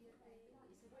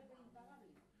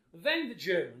 Then the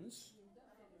Germans,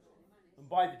 and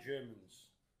by the Germans,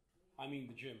 I mean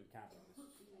the German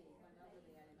capitalists.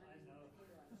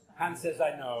 Hans says,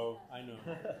 I know.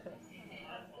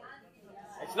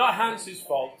 It's not Hans's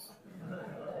fault.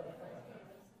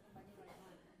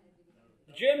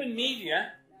 The German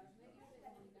media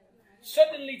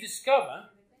suddenly discover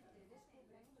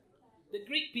that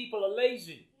Greek people are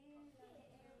lazy.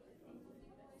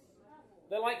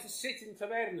 They like to sit in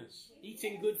tavernas,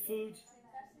 eating good food,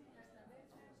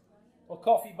 or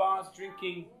coffee bars,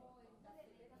 drinking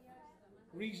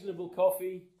reasonable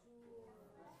coffee.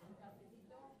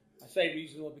 I say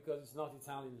reasonable because it's not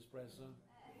Italian espresso.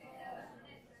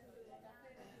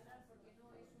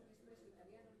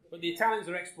 But the Italians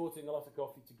are exporting a lot of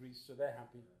coffee to Greece, so they're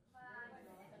happy.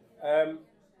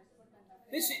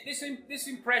 This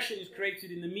impression is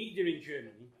created in the media in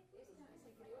Germany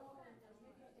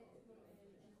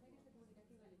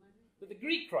that the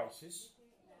Greek crisis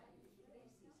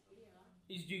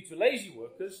is due to lazy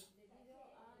workers,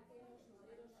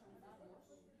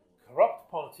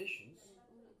 corrupt politicians,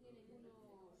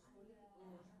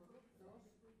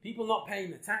 people not paying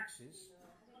the taxes,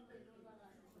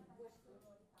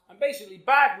 and basically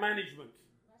bad management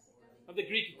of the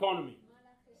Greek economy.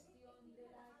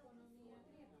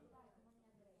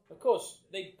 Of course,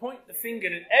 they point the finger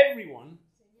at everyone,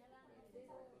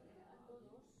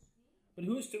 but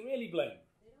who's to really blame?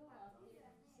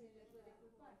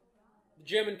 The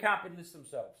German capitalists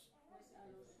themselves.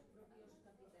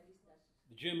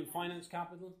 The German finance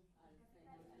capital.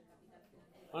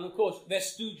 And of course, they're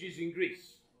stooges in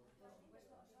Greece.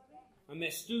 And they're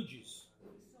stooges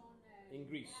in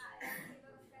Greece.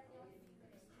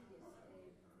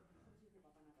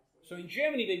 So in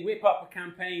Germany, they whip up a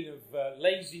campaign of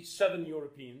lazy Southern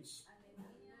Europeans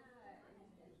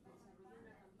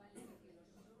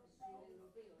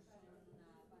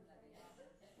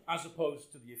as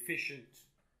opposed to the efficient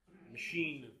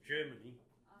machine of Germany.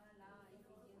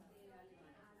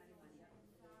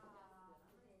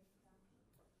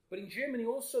 But in Germany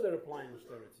also they're applying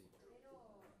austerity.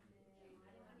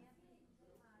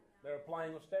 They're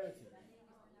applying austerity.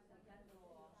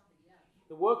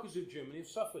 The workers of Germany have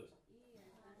suffered.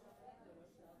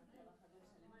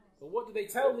 But what do they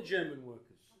tell the German workers?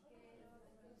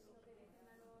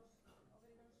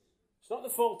 It's not the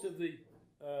fault of the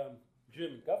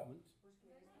German government.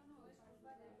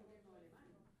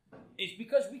 It's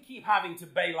because we keep having to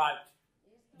bail out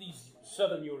these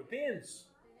Southern Europeans.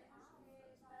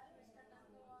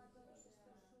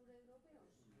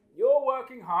 You're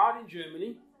working hard in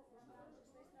Germany,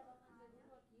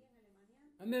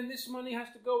 and then this money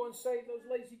has to go and save those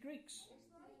lazy Greeks.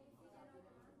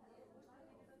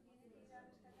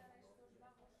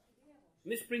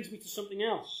 And this brings me to something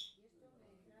else.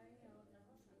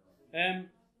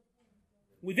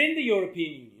 Within the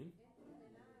European Union,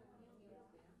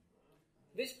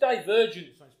 this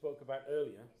divergence I spoke about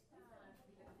earlier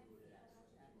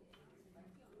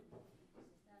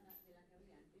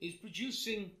is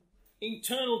producing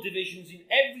internal divisions in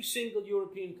every single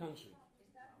European country.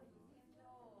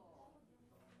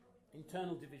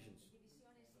 Internal divisions.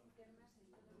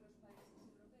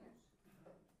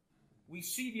 We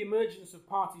see the emergence of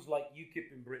parties like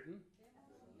UKIP in Britain,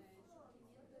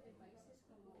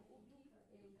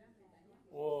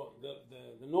 or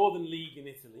the Northern League in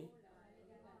Italy,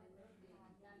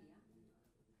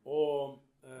 or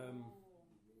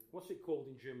what's it called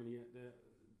in Germany? The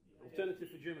Alternative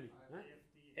for Germany, huh?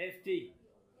 AfD.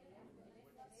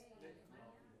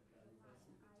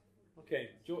 Okay,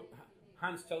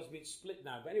 Hans tells me it's split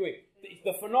now, but anyway, it's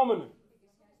the phenomenon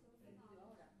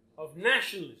of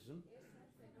nationalism,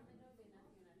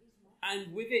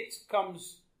 and with it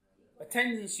comes a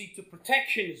tendency to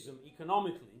protectionism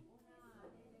economically,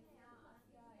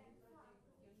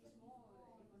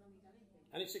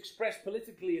 and it's expressed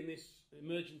politically in this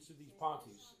emergence of these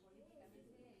parties.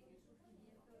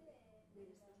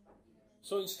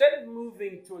 So instead of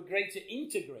moving to a greater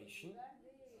integration,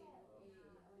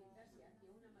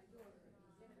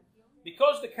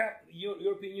 because the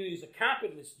European Union is a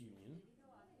capitalist union,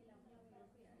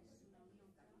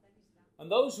 and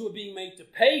those who are being made to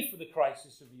pay for the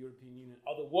crisis of the European Union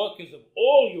are the workers of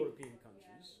all European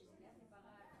countries,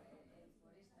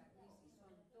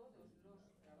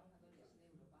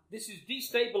 this is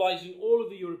destabilizing all of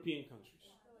the European countries,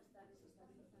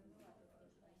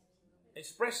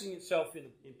 expressing itself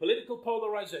in political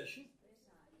polarization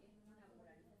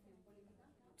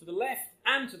to the left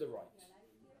and to the right.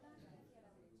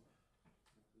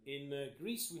 In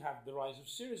Greece, we have the rise of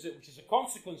SYRIZA, which is a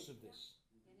consequence of this.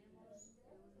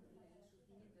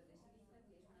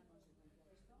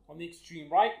 On the extreme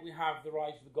right, we have the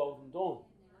rise of the Golden Dawn.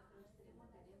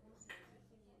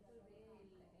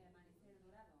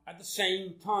 At the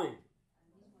same time,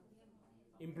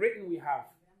 in Britain, we have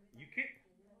UKIP,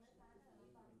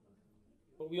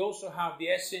 but we also have the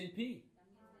SNP.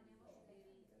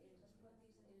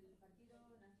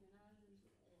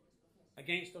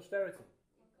 Against austerity.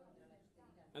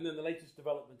 And then the latest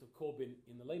development of Corbyn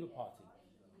in the Labour Party.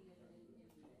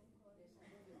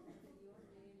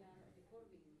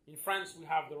 In France, we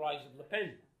have the rise of Le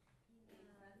Pen.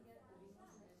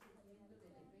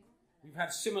 We've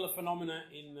had similar phenomena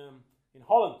in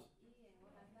Holland.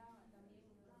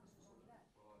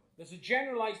 There's a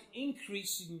generalized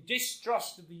increase in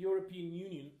distrust of the European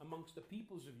Union amongst the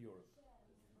peoples of Europe.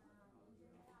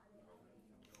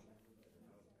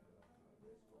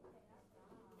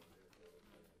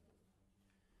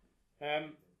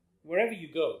 Wherever you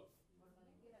go,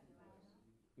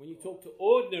 when you talk to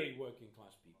ordinary working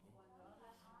class people,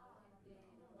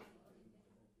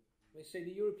 they say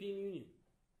the European Union,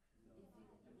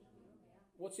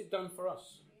 what's it done for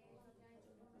us?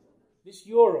 This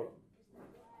euro.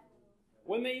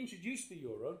 When they introduced the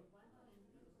euro,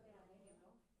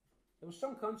 there were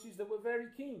some countries that were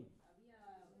very keen.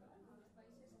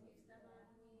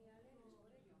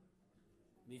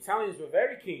 The Italians were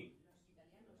very keen.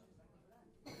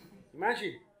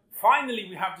 Imagine, finally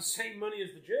we have the same money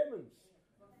as the Germans.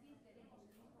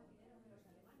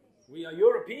 We are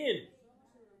European.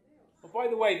 But by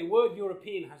the way, the word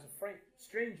European has a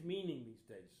strange meaning these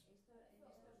days.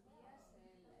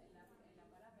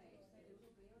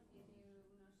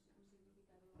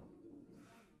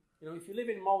 You know, if you live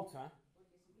in Malta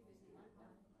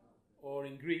or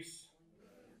in Greece,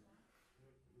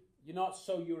 you're not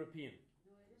so European.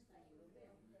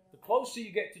 The closer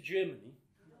you get to Germany,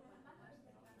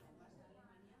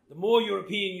 the more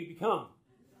European you become.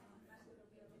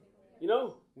 You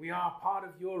know, we are part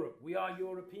of Europe. We are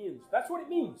Europeans. That's what it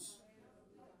means.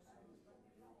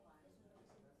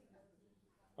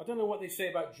 I don't know what they say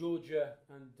about Georgia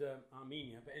and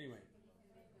Armenia, but anyway.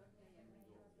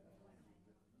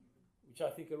 Which I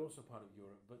think are also part of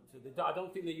Europe. But I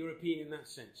don't think they're European in that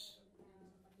sense.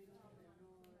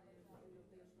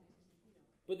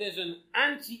 But there's an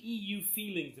anti-EU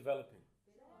feeling developing.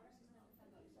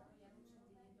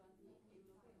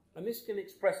 And this can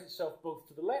express itself both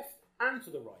to the left and to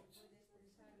the right.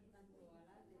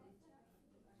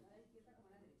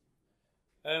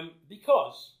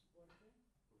 Because,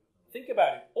 think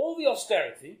about it, all the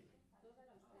austerity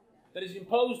that is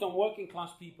imposed on working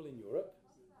class people in Europe,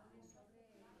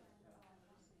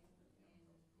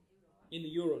 in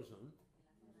the Eurozone,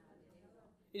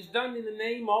 is done in the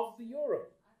name of the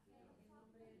euro.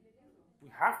 We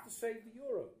have to save the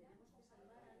euro.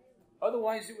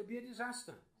 Otherwise it would be a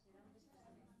disaster.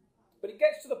 But it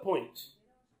gets to the point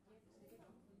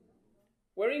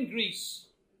where in Greece,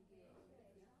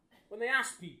 when they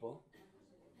ask people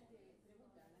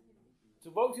to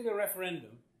vote in a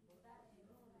referendum,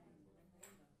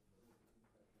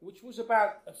 which was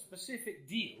about a specific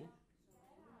deal,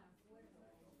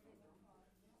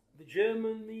 the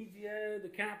German media, the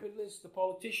capitalists, the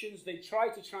politicians, they try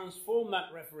to transform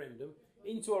that referendum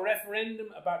into a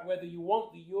referendum about whether you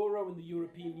want the euro and the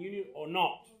European Union or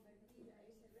not.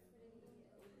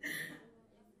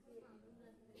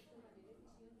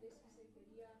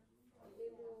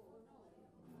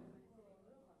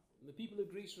 And the people of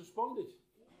Greece responded.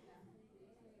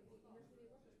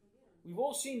 We've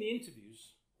all seen the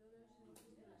interviews.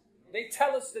 They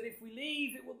tell us that if we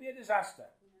leave, it will be a disaster.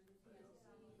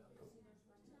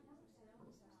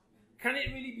 Can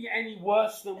it really be any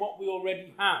worse than what we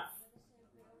already have?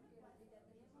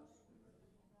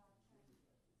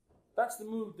 That's the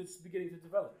mood that's beginning to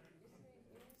develop.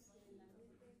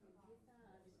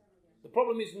 The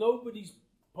problem is nobody's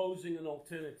posing an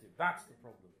alternative. That's the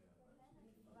problem.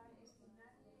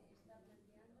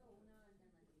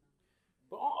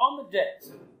 But on the debt,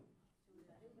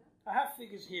 I have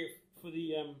figures here for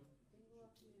the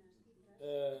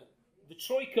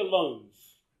Troika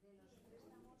loans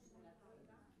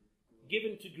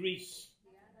given to Greece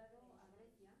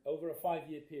over a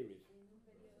 5-year period.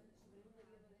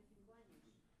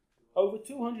 Over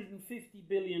 250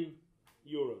 billion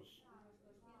euros.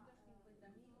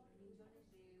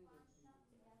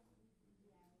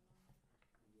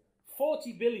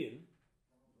 $40 billion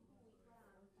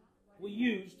were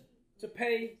used to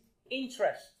pay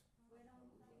interest,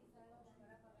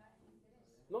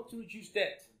 not to reduce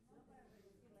debt.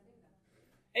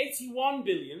 81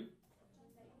 billion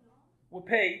were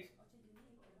paid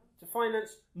to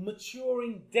finance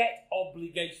maturing debt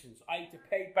obligations, i.e. to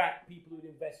pay back people who'd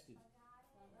invested.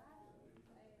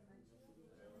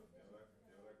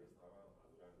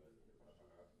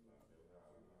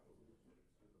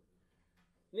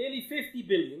 Nearly 50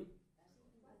 billion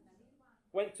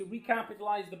went to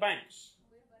recapitalize the banks.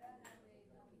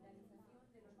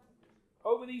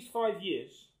 Over these 5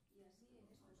 years,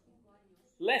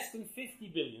 less than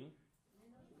 50 billion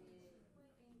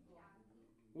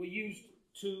were used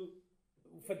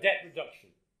for debt reduction.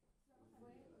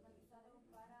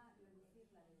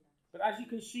 But as you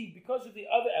can see, because of the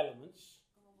other elements,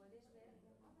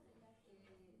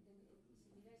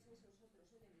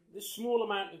 this small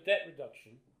amount of debt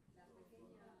reduction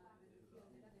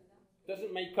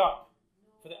doesn't make up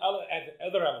for the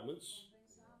other elements,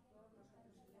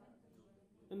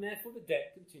 and therefore the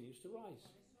debt continues to rise.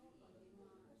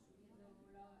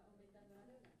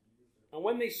 And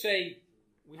when they say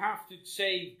we have to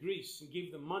save Greece and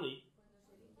give them money,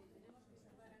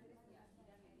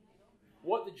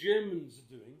 what the Germans are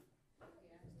doing,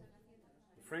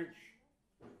 the French,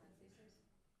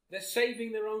 they're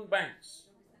saving their own banks.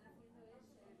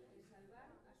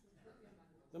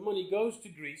 The money goes to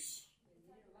Greece.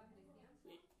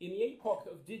 In the epoch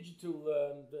of digital,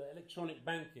 the electronic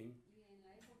banking,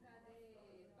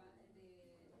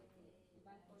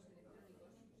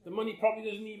 the money probably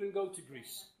doesn't even go to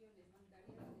Greece.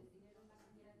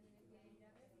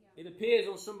 It appears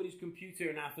on somebody's computer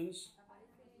in Athens,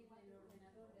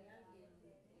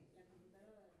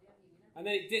 and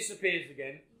then it disappears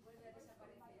again,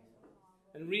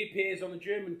 and reappears on a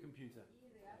German computer.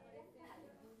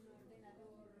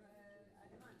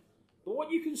 But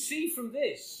what you can see from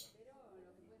this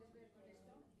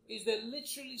is they're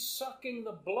literally sucking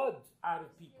the blood out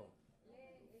of people.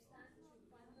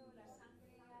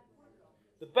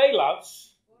 The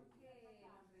bailouts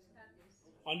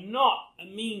are not a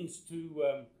means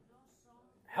to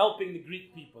helping the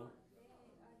Greek people.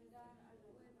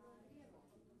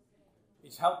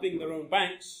 It's helping their own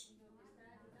banks.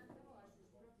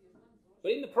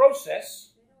 But in the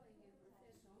process,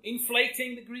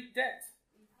 inflating the Greek debt.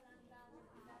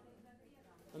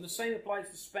 And the same applies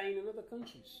to Spain and other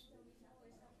countries.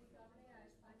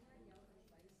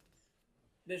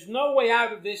 There's no way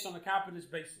out of this on a capitalist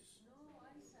basis.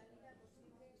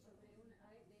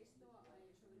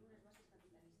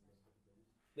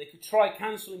 They could try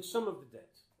cancelling some of the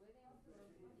debt.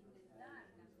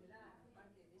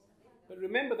 But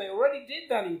remember, they already did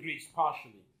that in Greece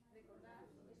partially.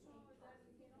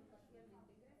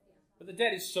 But the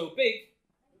debt is so big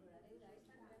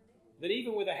that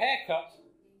even with a haircut,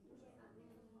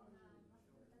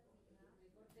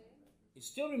 it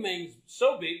still remains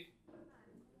so big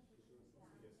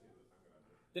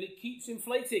that it keeps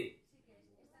inflating.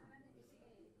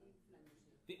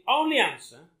 The only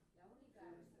answer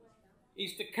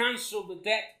is to cancel the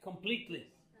debt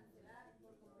completely.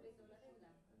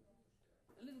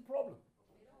 A little problem.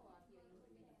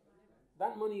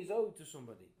 That money is owed to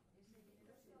somebody.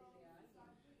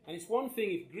 And it's one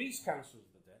thing if Greece cancels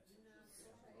the debt,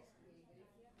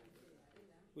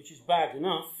 which is bad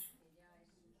enough.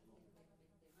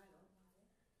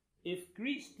 If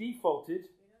Greece defaulted,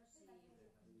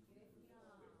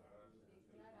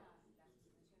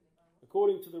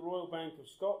 according to the Royal Bank of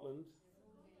Scotland,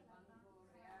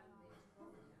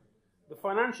 the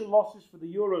financial losses for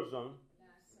the Eurozone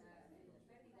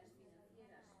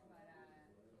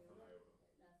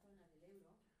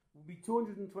would be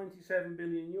 227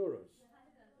 billion euros.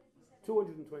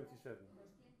 227.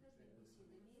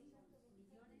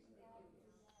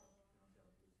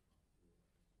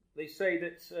 They say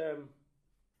that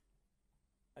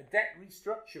a debt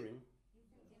restructuring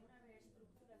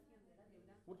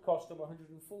would cost them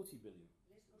 140 billion.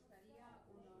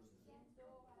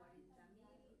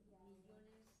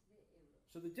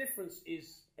 So the difference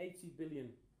is 80 billion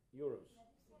euros.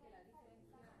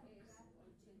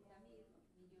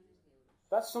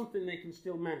 That's something they can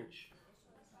still manage.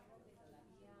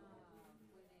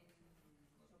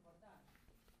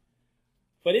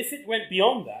 But if it went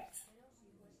beyond that,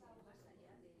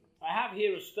 I have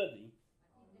here a study.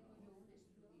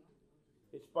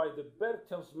 It's by the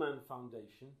Bertelsmann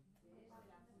Foundation,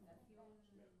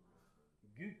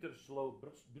 Gütersloh,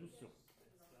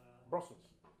 Brussels.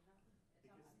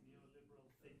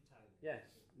 Yes,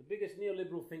 the biggest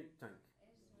neoliberal think tank.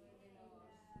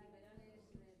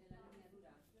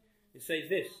 It says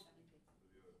this.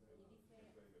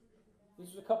 This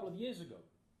was a couple of years ago.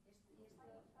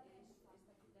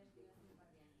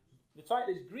 The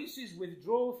title is Greece's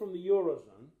withdrawal from the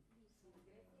Eurozone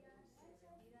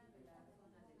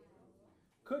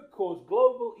could cause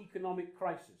global economic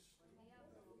crisis.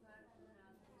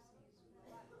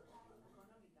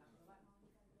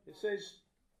 It says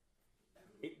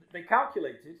they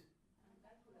calculated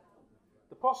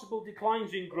the possible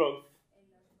declines in growth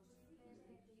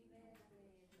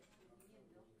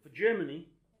for Germany,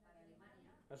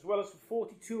 as well as for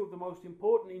 42 of the most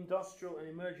important industrial and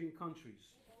emerging countries.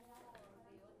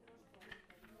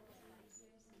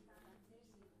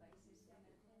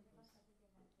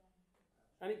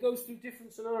 And it goes through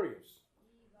different scenarios.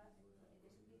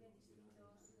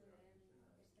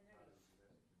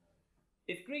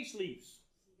 If Greece leaves,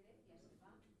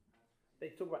 they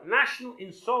talk about national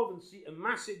insolvency and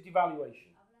massive devaluation.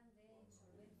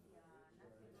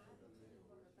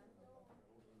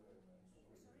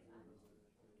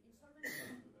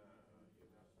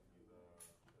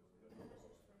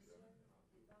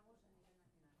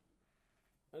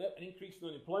 An increase in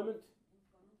unemployment,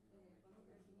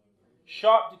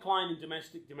 sharp decline in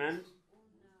domestic demand,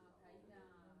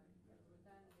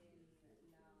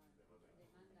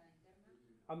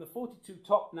 and the 42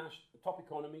 top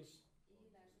economies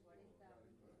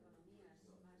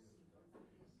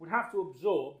would have to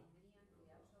absorb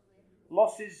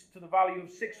losses to the value of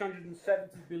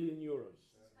 670 billion euros.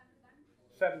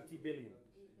 70 billion.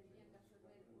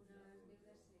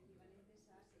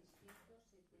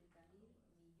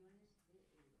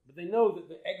 But they know that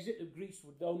the exit of Greece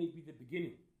would only be the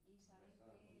beginning.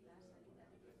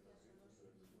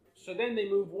 So then they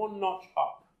move one notch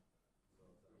up,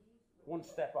 one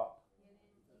step up.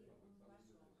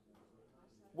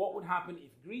 What would happen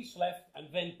if Greece left and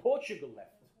then Portugal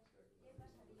left?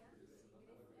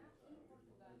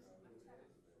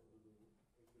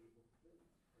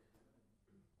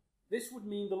 This would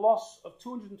mean the loss of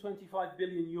 225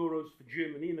 billion euros for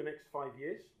Germany in the next 5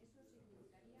 years.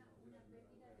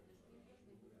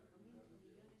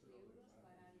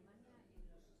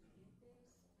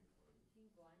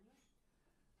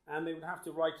 And they would have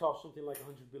to write off something like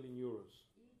 100 billion euros.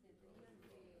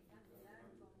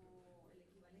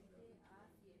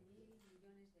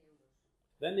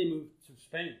 Then they move to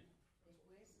Spain.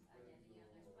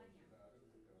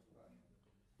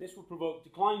 This would provoke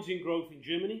declines in growth in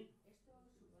Germany.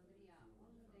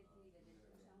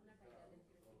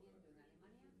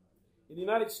 In the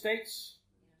United States,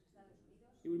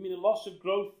 it would mean a loss of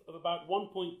growth of about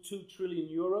 1.2 trillion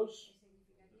euros.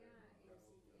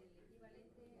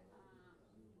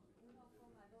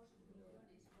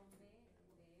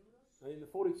 And in the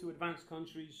 42 advanced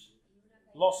countries,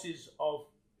 losses of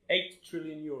 8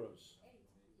 trillion euros.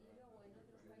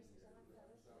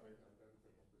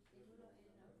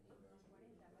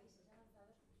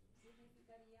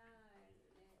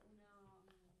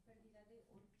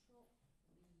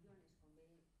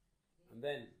 And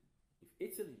then, if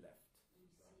Italy left,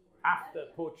 after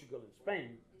Portugal and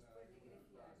Spain,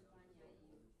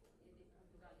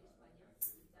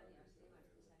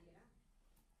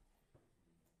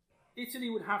 Italy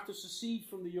would have to secede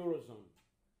from the Eurozone.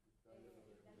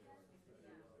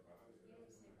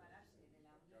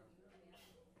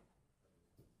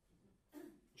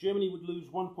 Germany would lose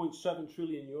 1.7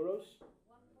 trillion euros.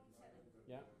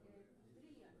 Yeah.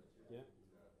 Yeah.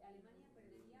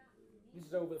 This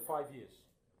is over 5 years.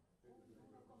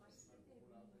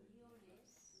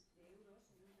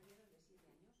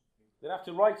 They'd have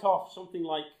to write off something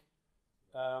like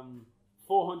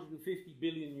 450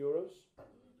 billion euros.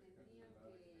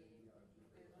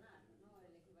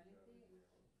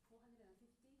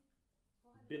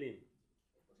 Billion.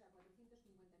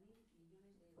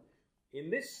 In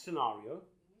this scenario,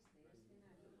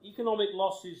 economic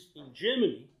losses in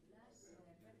Germany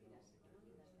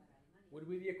would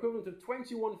be the equivalent of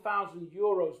 21,000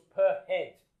 euros per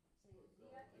head.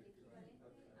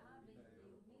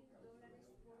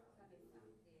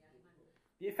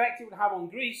 The effect it would have on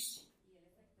Greece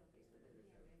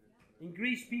In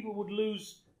Greece, people would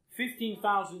lose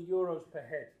 15,000 euros per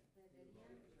head.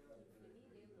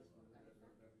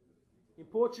 In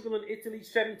Portugal and Italy,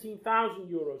 17,000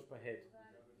 euros per head.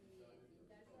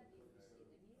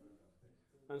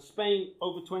 And Spain,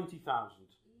 over 20,000.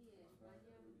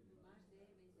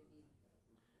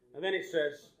 And then it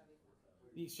says,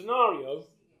 the scenario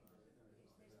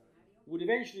would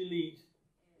eventually lead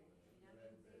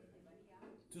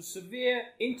to severe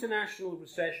international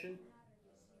recession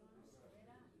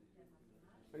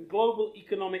and global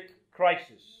economic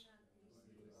crisis.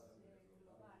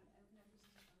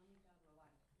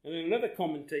 And then another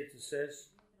commentator says,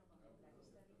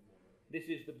 this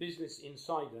is the Business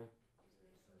Insider,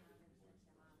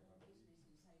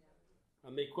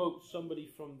 and they quote somebody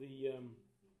from the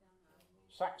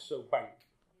Saxo Bank,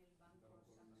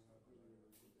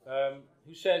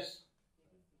 who says,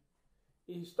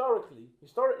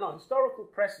 historical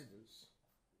precedents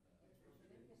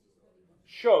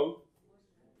show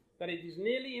that it is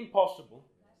nearly impossible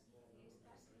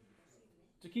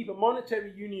to keep a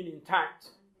monetary union intact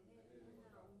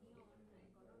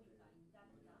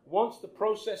once the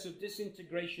process of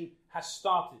disintegration has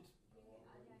started.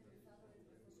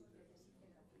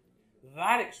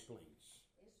 That explains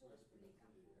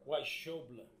why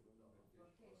Schäuble,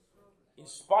 in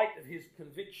spite of his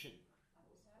conviction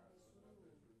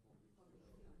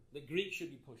that Greece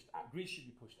should be pushed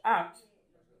out,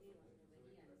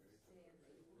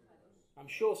 I'm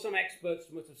sure some experts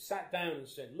must have sat down and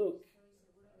said, look,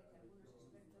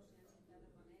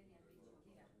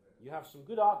 you have some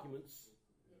good arguments,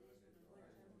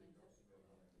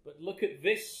 but look at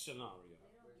this scenario.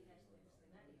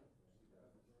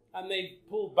 And they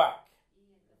pulled back.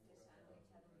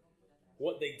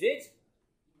 What they did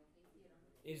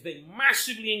is they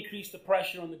massively increased the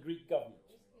pressure on the Greek government.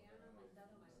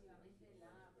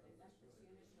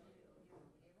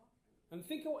 And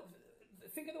think of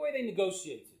the way they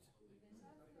negotiated.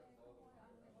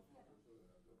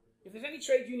 If there's any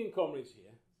trade union comrades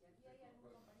here,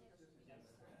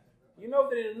 you know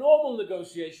that in a normal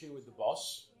negotiation with the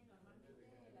boss,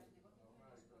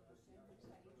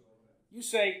 you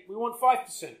say, we want 5%.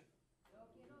 He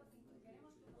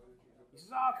says,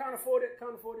 I can't afford it.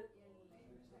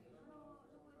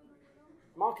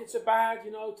 Markets are bad,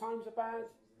 times are bad.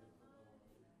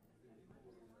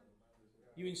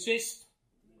 You insist,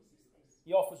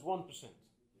 he offers 1%.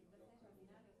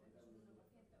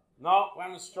 No, we're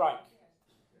on a strike.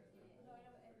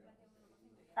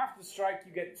 After the strike,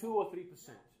 you get 2 or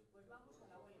 3%.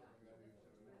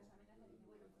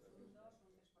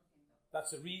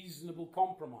 That's a reasonable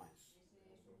compromise.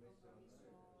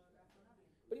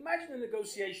 But imagine a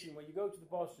negotiation where you go to the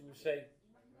boss and you say,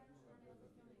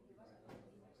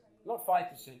 not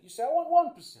 5%, you say, I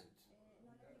want 1%.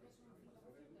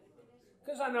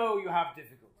 Because I know you have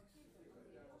difficulties.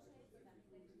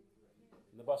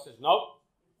 And the boss says, no,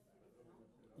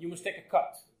 you must take a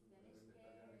cut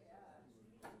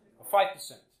of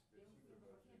 5%.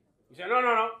 You say,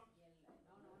 no,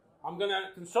 I'm going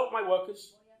to consult my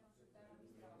workers.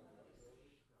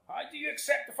 Do you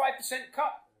accept the 5%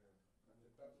 cut?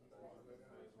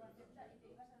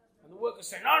 And the workers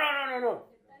say, no.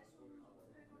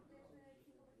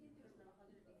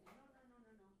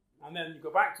 And then you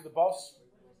go back to the boss.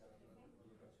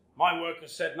 My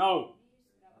workers said no.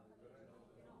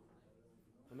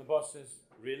 And the boss says,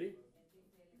 really?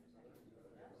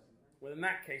 Well, in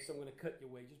that case, I'm going to cut your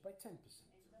wages by 10%.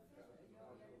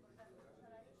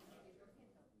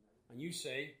 And you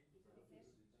say,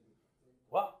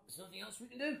 well, there's nothing else we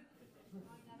can do.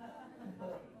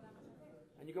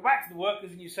 And you go back to the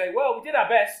workers and you say, well, we did our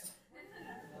best.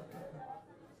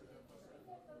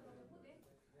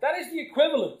 That is the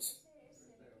equivalent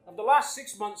of the last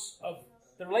 6 months of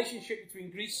the relationship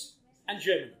between Greece and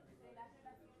Germany.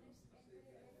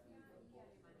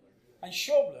 And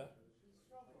Schäuble,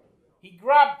 he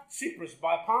grabbed Cyprus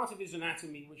by a part of his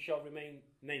anatomy which shall remain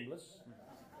nameless.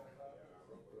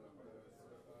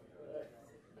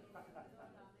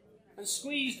 And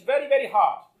squeezed very, very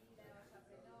hard.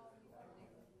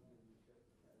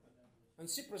 And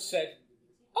Cyprus said,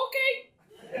 okay.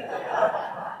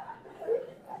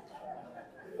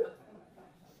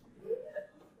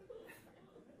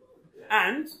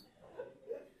 And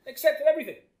accepted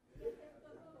everything.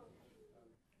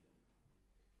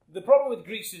 The problem with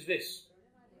Greece is this.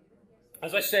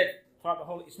 As I said throughout the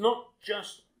whole, it's not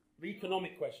just the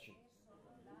economic question,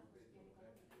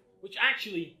 which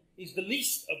actually is the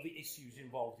least of the issues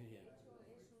involved here.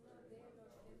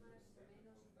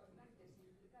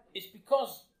 It's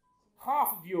because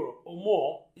half of Europe or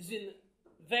more is in a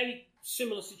very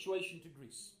similar situation to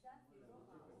Greece.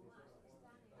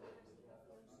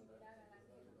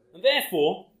 And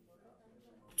therefore,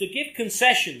 to give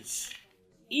concessions,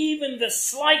 even the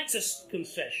slightest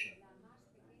concession,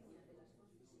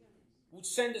 would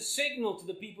send a signal to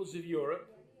the peoples of Europe: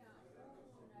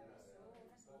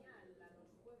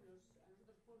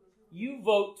 you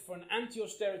vote for an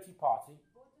anti-austerity party,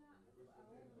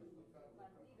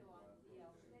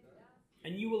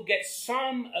 and you will get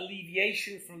some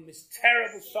alleviation from this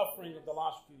terrible suffering of the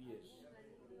last few years.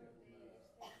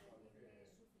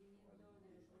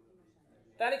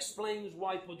 That explains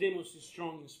why Podemos is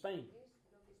strong in Spain.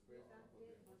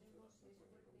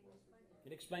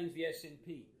 It explains the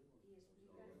SNP.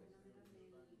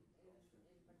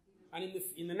 And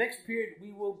in the next period,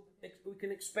 we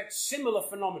can expect similar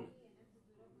phenomena,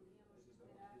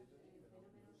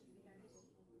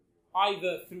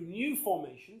 either through new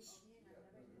formations,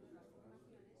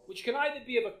 which can either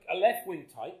be of a left-wing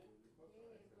type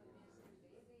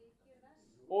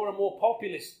or a more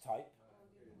populist type,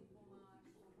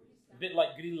 a bit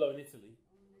like Grillo in Italy,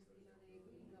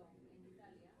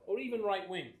 or even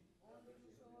right-wing.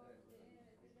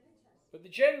 But the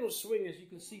general swing, as you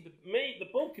can see, the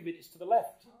bulk of it is to the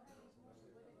left.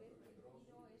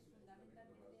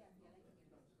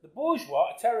 The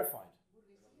bourgeois are terrified.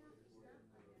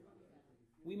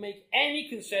 We make any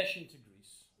concession to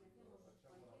Greece,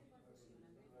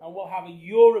 and we'll have a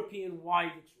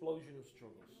European-wide explosion of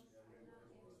struggles.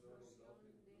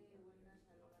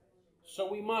 So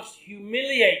we must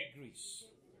humiliate Greece.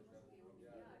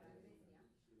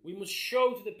 We must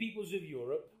show to the peoples of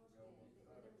Europe: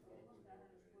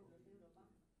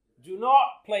 do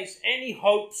not place any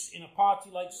hopes in a party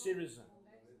like SYRIZA.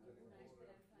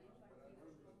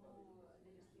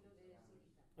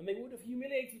 And they would have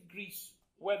humiliated Greece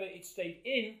whether it stayed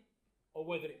in or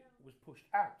whether it was pushed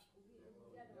out.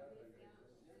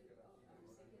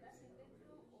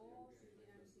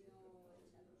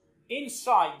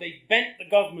 Inside, they bent the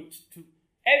government to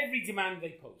every demand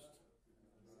they posed.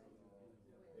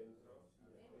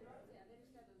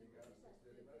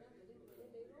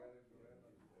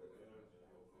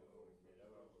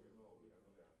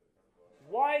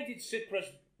 Why did Tsipras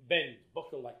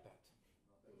buckle like that?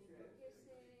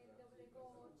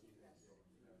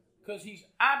 Because he's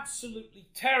absolutely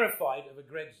terrified of a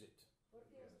Grexit.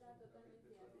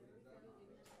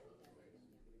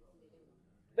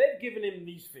 They've given him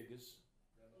these figures.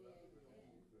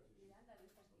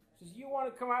 He says, you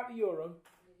want to come out the euro?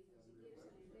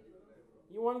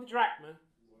 You want the drachma?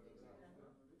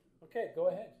 Okay, go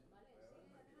ahead.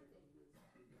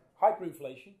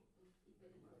 Hyperinflation.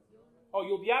 Oh,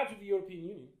 you'll be out of the European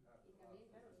Union.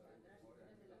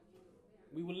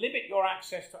 We will limit your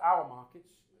access to our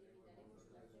markets.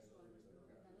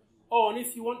 Oh, and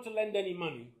if you want to lend any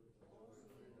money,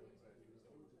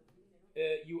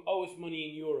 you owe us money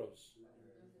in euros.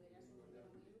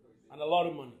 And a lot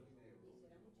of money.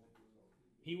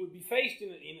 He would be faced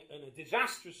in a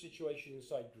disastrous situation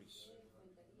inside Greece.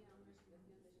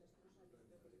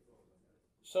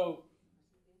 So,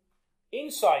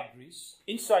 inside Greece,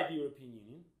 inside the European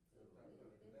Union,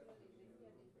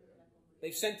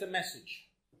 they've sent a message.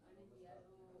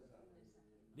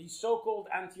 These so-called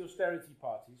anti-austerity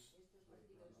parties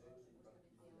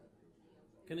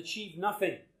can achieve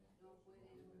nothing.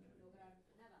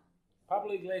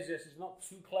 Pablo Iglesias is not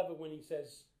too clever when he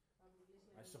says,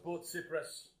 I support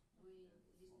Tsipras.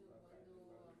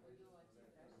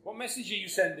 What message are you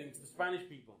sending to the Spanish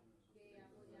people?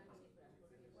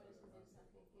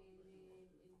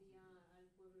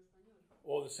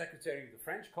 Or the secretary of the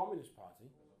French Communist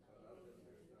Party?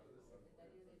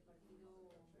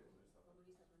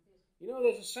 You know,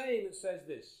 there's a saying that says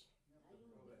this: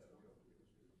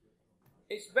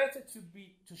 it's better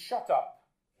to shut up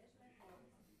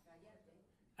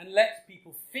and let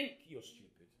people think you're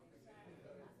stupid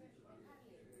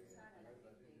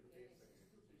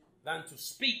than to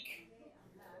speak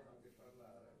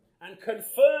and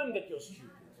confirm that you're stupid.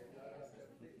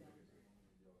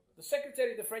 The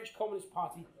secretary of the French Communist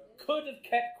Party could have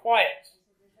kept quiet.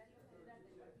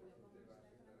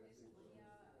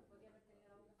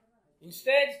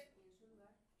 Instead,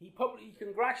 he publicly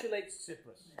congratulates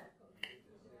Tsipras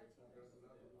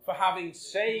for having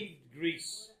saved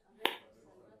Greece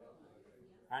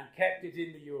and kept it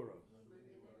in the euro.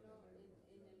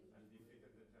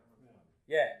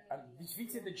 Yeah, and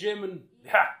defeated the Germans.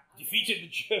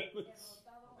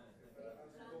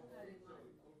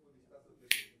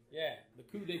 Yeah, the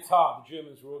coup d'etat the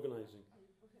Germans were organizing.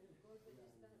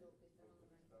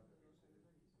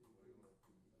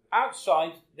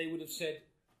 Outside, they would have said,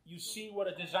 you see what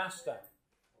a disaster.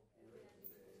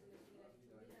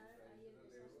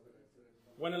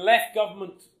 When a left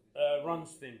government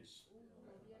runs things.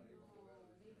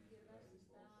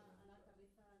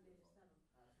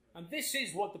 And this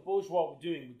is what the bourgeois were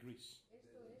doing with Greece.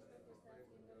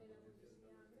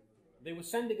 They were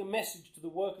sending a message to the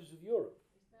workers of Europe.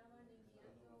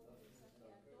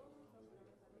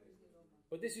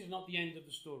 But this is not the end of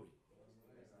the story.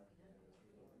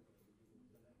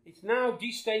 It's now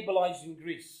destabilizing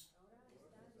Greece.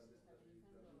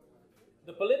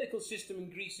 The political system in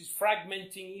Greece is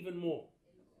fragmenting even more.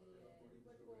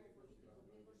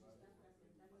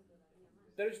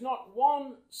 There is not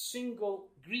one single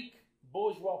Greek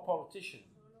bourgeois politician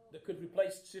that could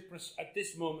replace Tsipras at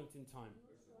this moment in time.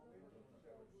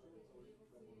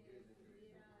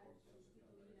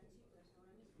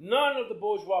 None of the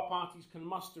bourgeois parties can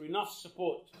muster enough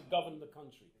support to govern the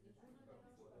country.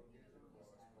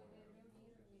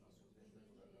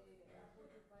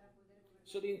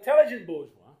 So the intelligent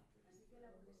bourgeois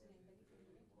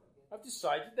have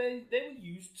decided they will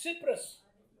use Tsipras.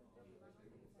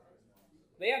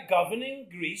 They are governing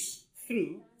Greece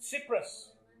through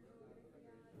Tsipras.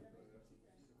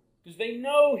 Because they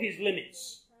know his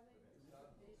limits.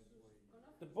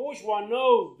 The bourgeois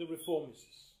know the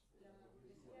reformists.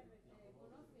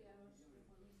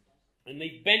 And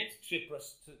they bent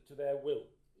Tsipras to their will.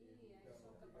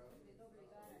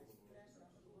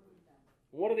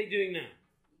 What are they doing now?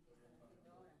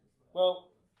 Well,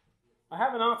 I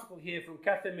have an article here from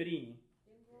Ekatemerini,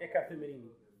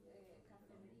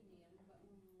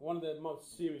 one of the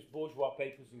most serious bourgeois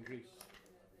papers in Greece.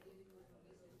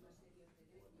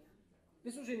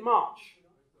 This was in March.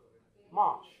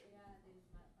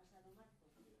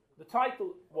 The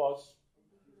title was,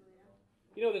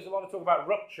 there's a lot of talk about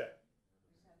rupture.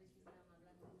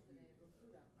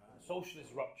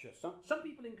 Socialist rupture. Some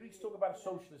people in Greece talk about a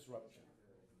socialist rupture.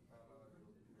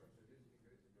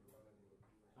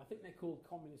 I think they're called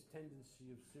communist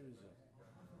tendency of SYRIZA.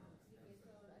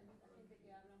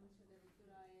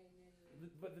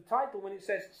 But the title, when it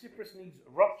says Tsipras needs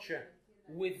rupture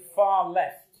with far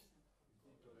left,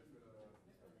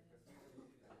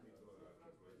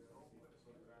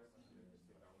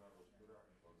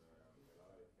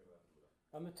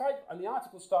 and the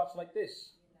article starts like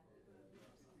this.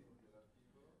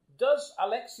 Does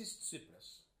Alexis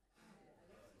Tsipras,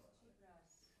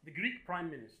 the Greek Prime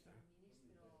Minister,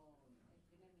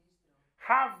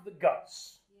 have the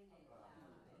guts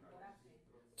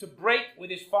to break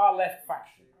with his far-left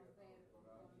faction?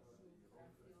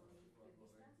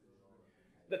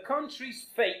 The country's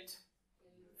fate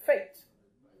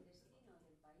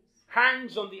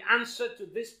hangs on the answer to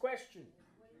this question.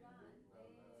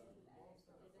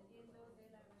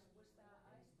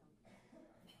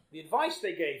 The advice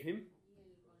they gave him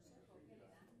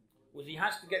was he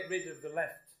has to get rid of the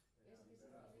left.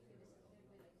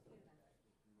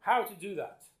 How to do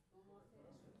that?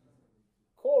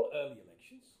 Call early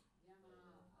elections.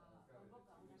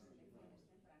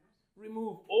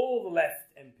 Remove all the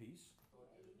left MPs.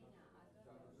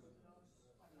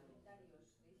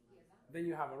 Then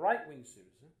you have a right-wing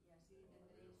SYRIZA.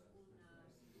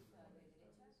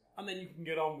 And then you can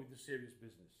get on with the serious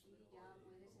business.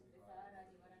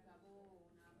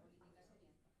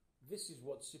 This is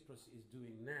what Tsipras is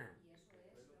doing now.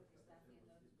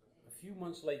 A few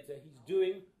months later, he's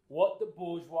doing what the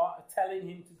bourgeois are telling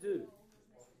him to do.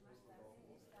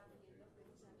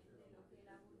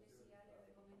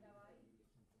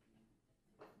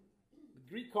 The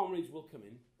Greek comrades will come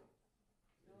in.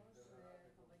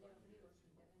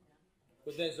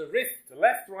 But there's a rift, a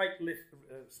left-right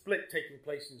split taking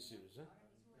place in SYRIZA.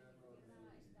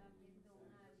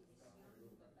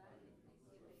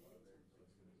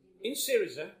 In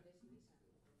SYRIZA,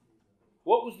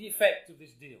 what was the effect of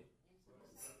this deal?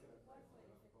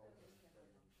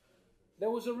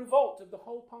 There was a revolt of the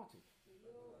whole party.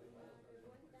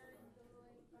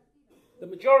 The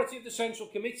majority of the Central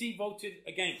Committee voted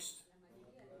against.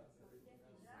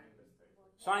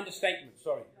 Signed a statement,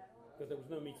 because there was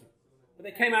no meeting. But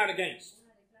they came out against.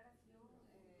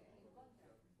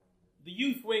 The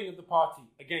youth wing of the party,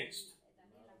 against.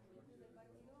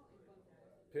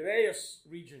 Piraeus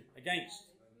region, against.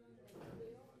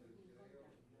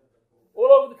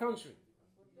 All over the country.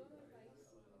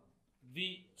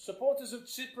 The supporters of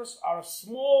Tsipras are a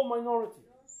small minority.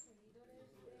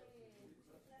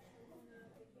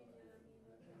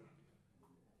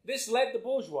 This led the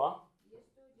bourgeois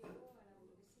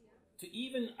to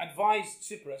even advise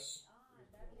Tsipras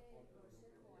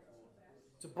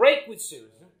to break with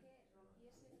SYRIZA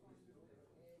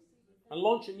and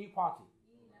launch a new party.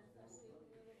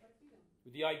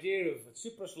 With the idea of a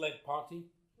Tsipras-led party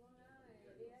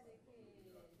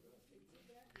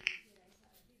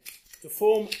to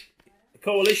form a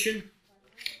coalition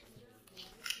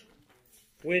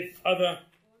with other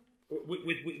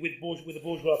with the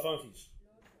bourgeois parties.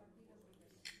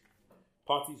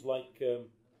 Parties like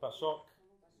PASOK,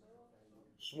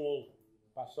 small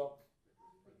PASOK,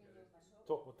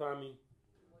 Topotami,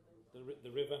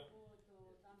 the river.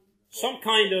 Some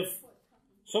kind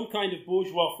of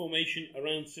bourgeois formation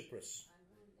around Cyprus.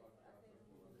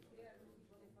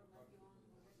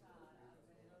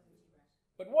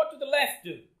 But what do the left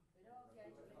do?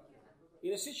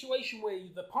 In a situation where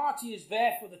the party is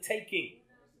there for the taking,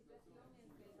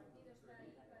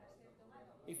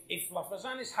 if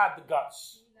Lafazanis had the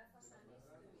guts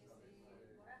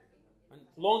and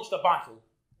launched a battle,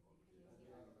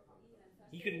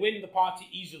 he could win the party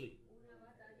easily.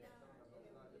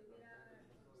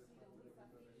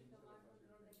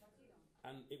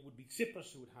 And it would be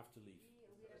Tsipras who would have to leave.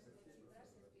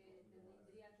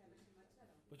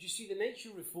 But you see, the nature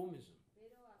of reformism,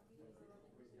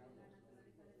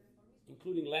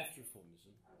 including left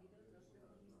reformism,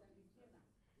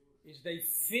 is they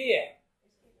fear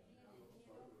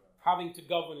having to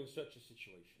govern in such a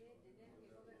situation.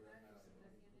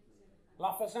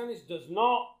 Lafazanis does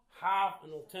not have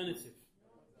an alternative.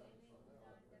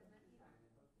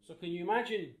 So can you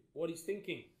imagine what he's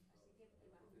thinking?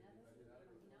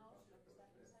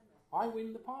 I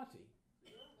win the party.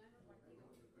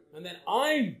 And then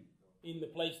I'm in the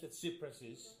place that Tsipras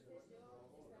is.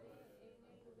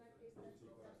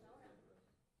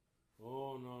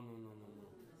 Oh, no.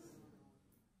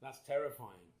 That's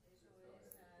terrifying.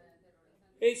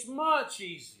 It's much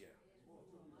easier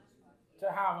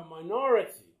to have a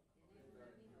minority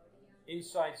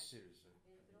inside SYRIZA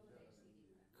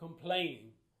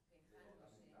complaining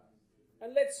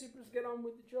and let Tsipras get on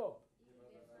with the job.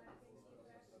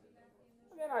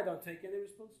 And then I don't take any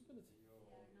responsibility.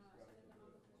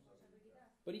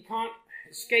 But he can't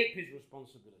escape his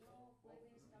responsibility.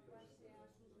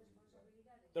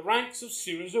 The ranks of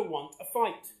SYRIZA want a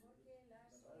fight.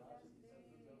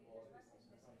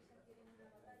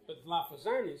 But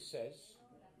Lafazanis says,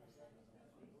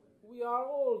 we are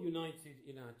all united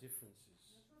in our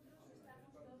differences.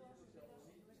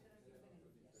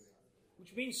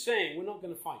 Which means saying, we're not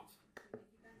going to fight.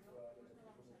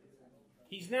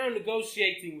 He's now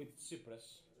negotiating with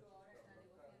Tsipras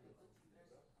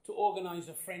to organize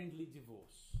a friendly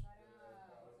divorce.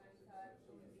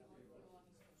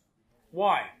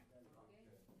 Why?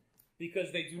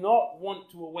 Because they do not want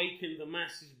to awaken the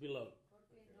masses below.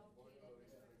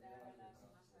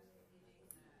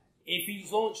 If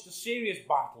he's launched a serious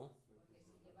battle,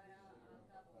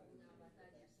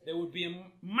 there would be a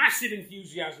massive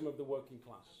enthusiasm of the working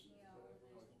class.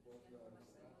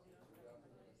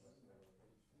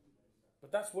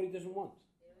 But that's what he doesn't want.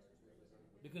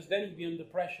 Because then he'd be under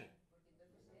pressure.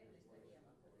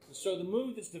 And so the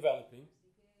mood that's developing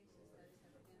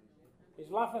is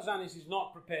Lafazanis is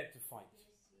not prepared to fight.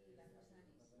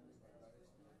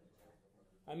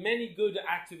 And many good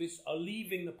activists are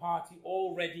leaving the party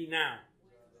already now.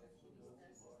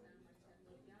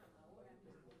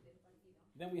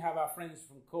 Then we have our friends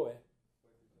from COE,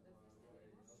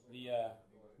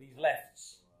 these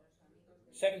lefts,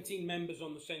 17 members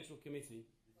on the Central Committee,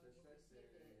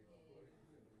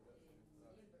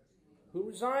 who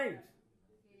resigned.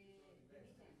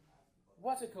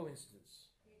 What a coincidence.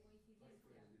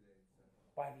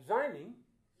 By resigning,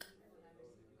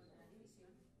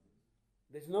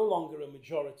 there's no longer a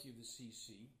majority of the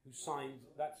CC who signed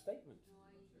that statement.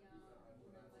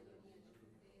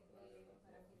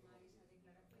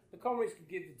 The comrades could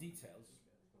give the details,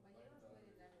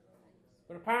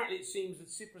 but apparently it seems that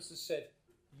Tsipras has said,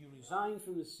 you resign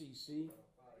from the CC,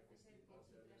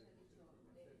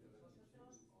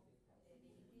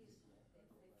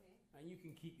 and you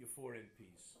can keep your 4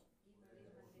 MPs.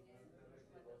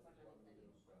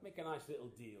 Make a nice little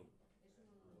deal.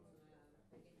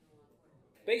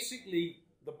 Basically,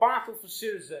 the battle for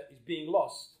SYRIZA is being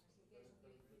lost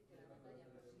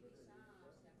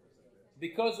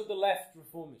because of the left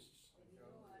reformists.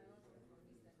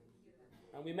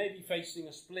 And we may be facing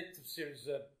a split of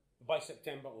SYRIZA by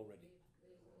September already.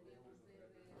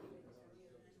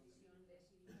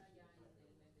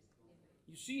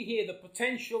 You see here the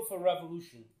potential for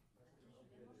revolution.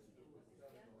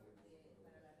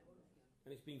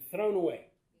 And it's being thrown away.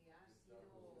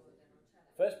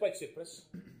 First by Tsipras,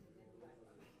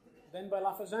 then by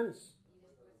Lafazanis.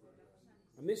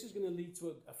 And this is going to lead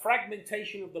to a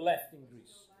fragmentation of the left in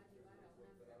Greece.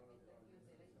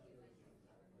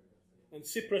 And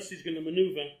Tsipras is going to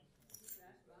maneuver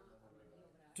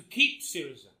to keep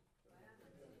SYRIZA,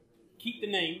 keep the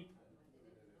name,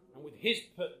 and with his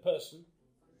person,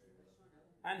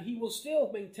 and he will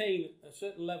still maintain a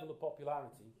certain level of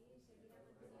popularity.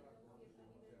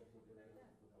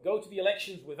 go to the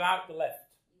elections without the left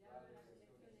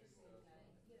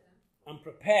and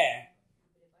prepare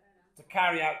to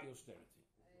carry out the austerity.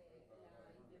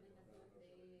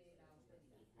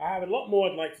 I have a lot more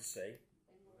I'd like to say,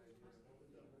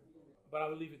 but I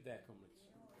will leave it there, comrades.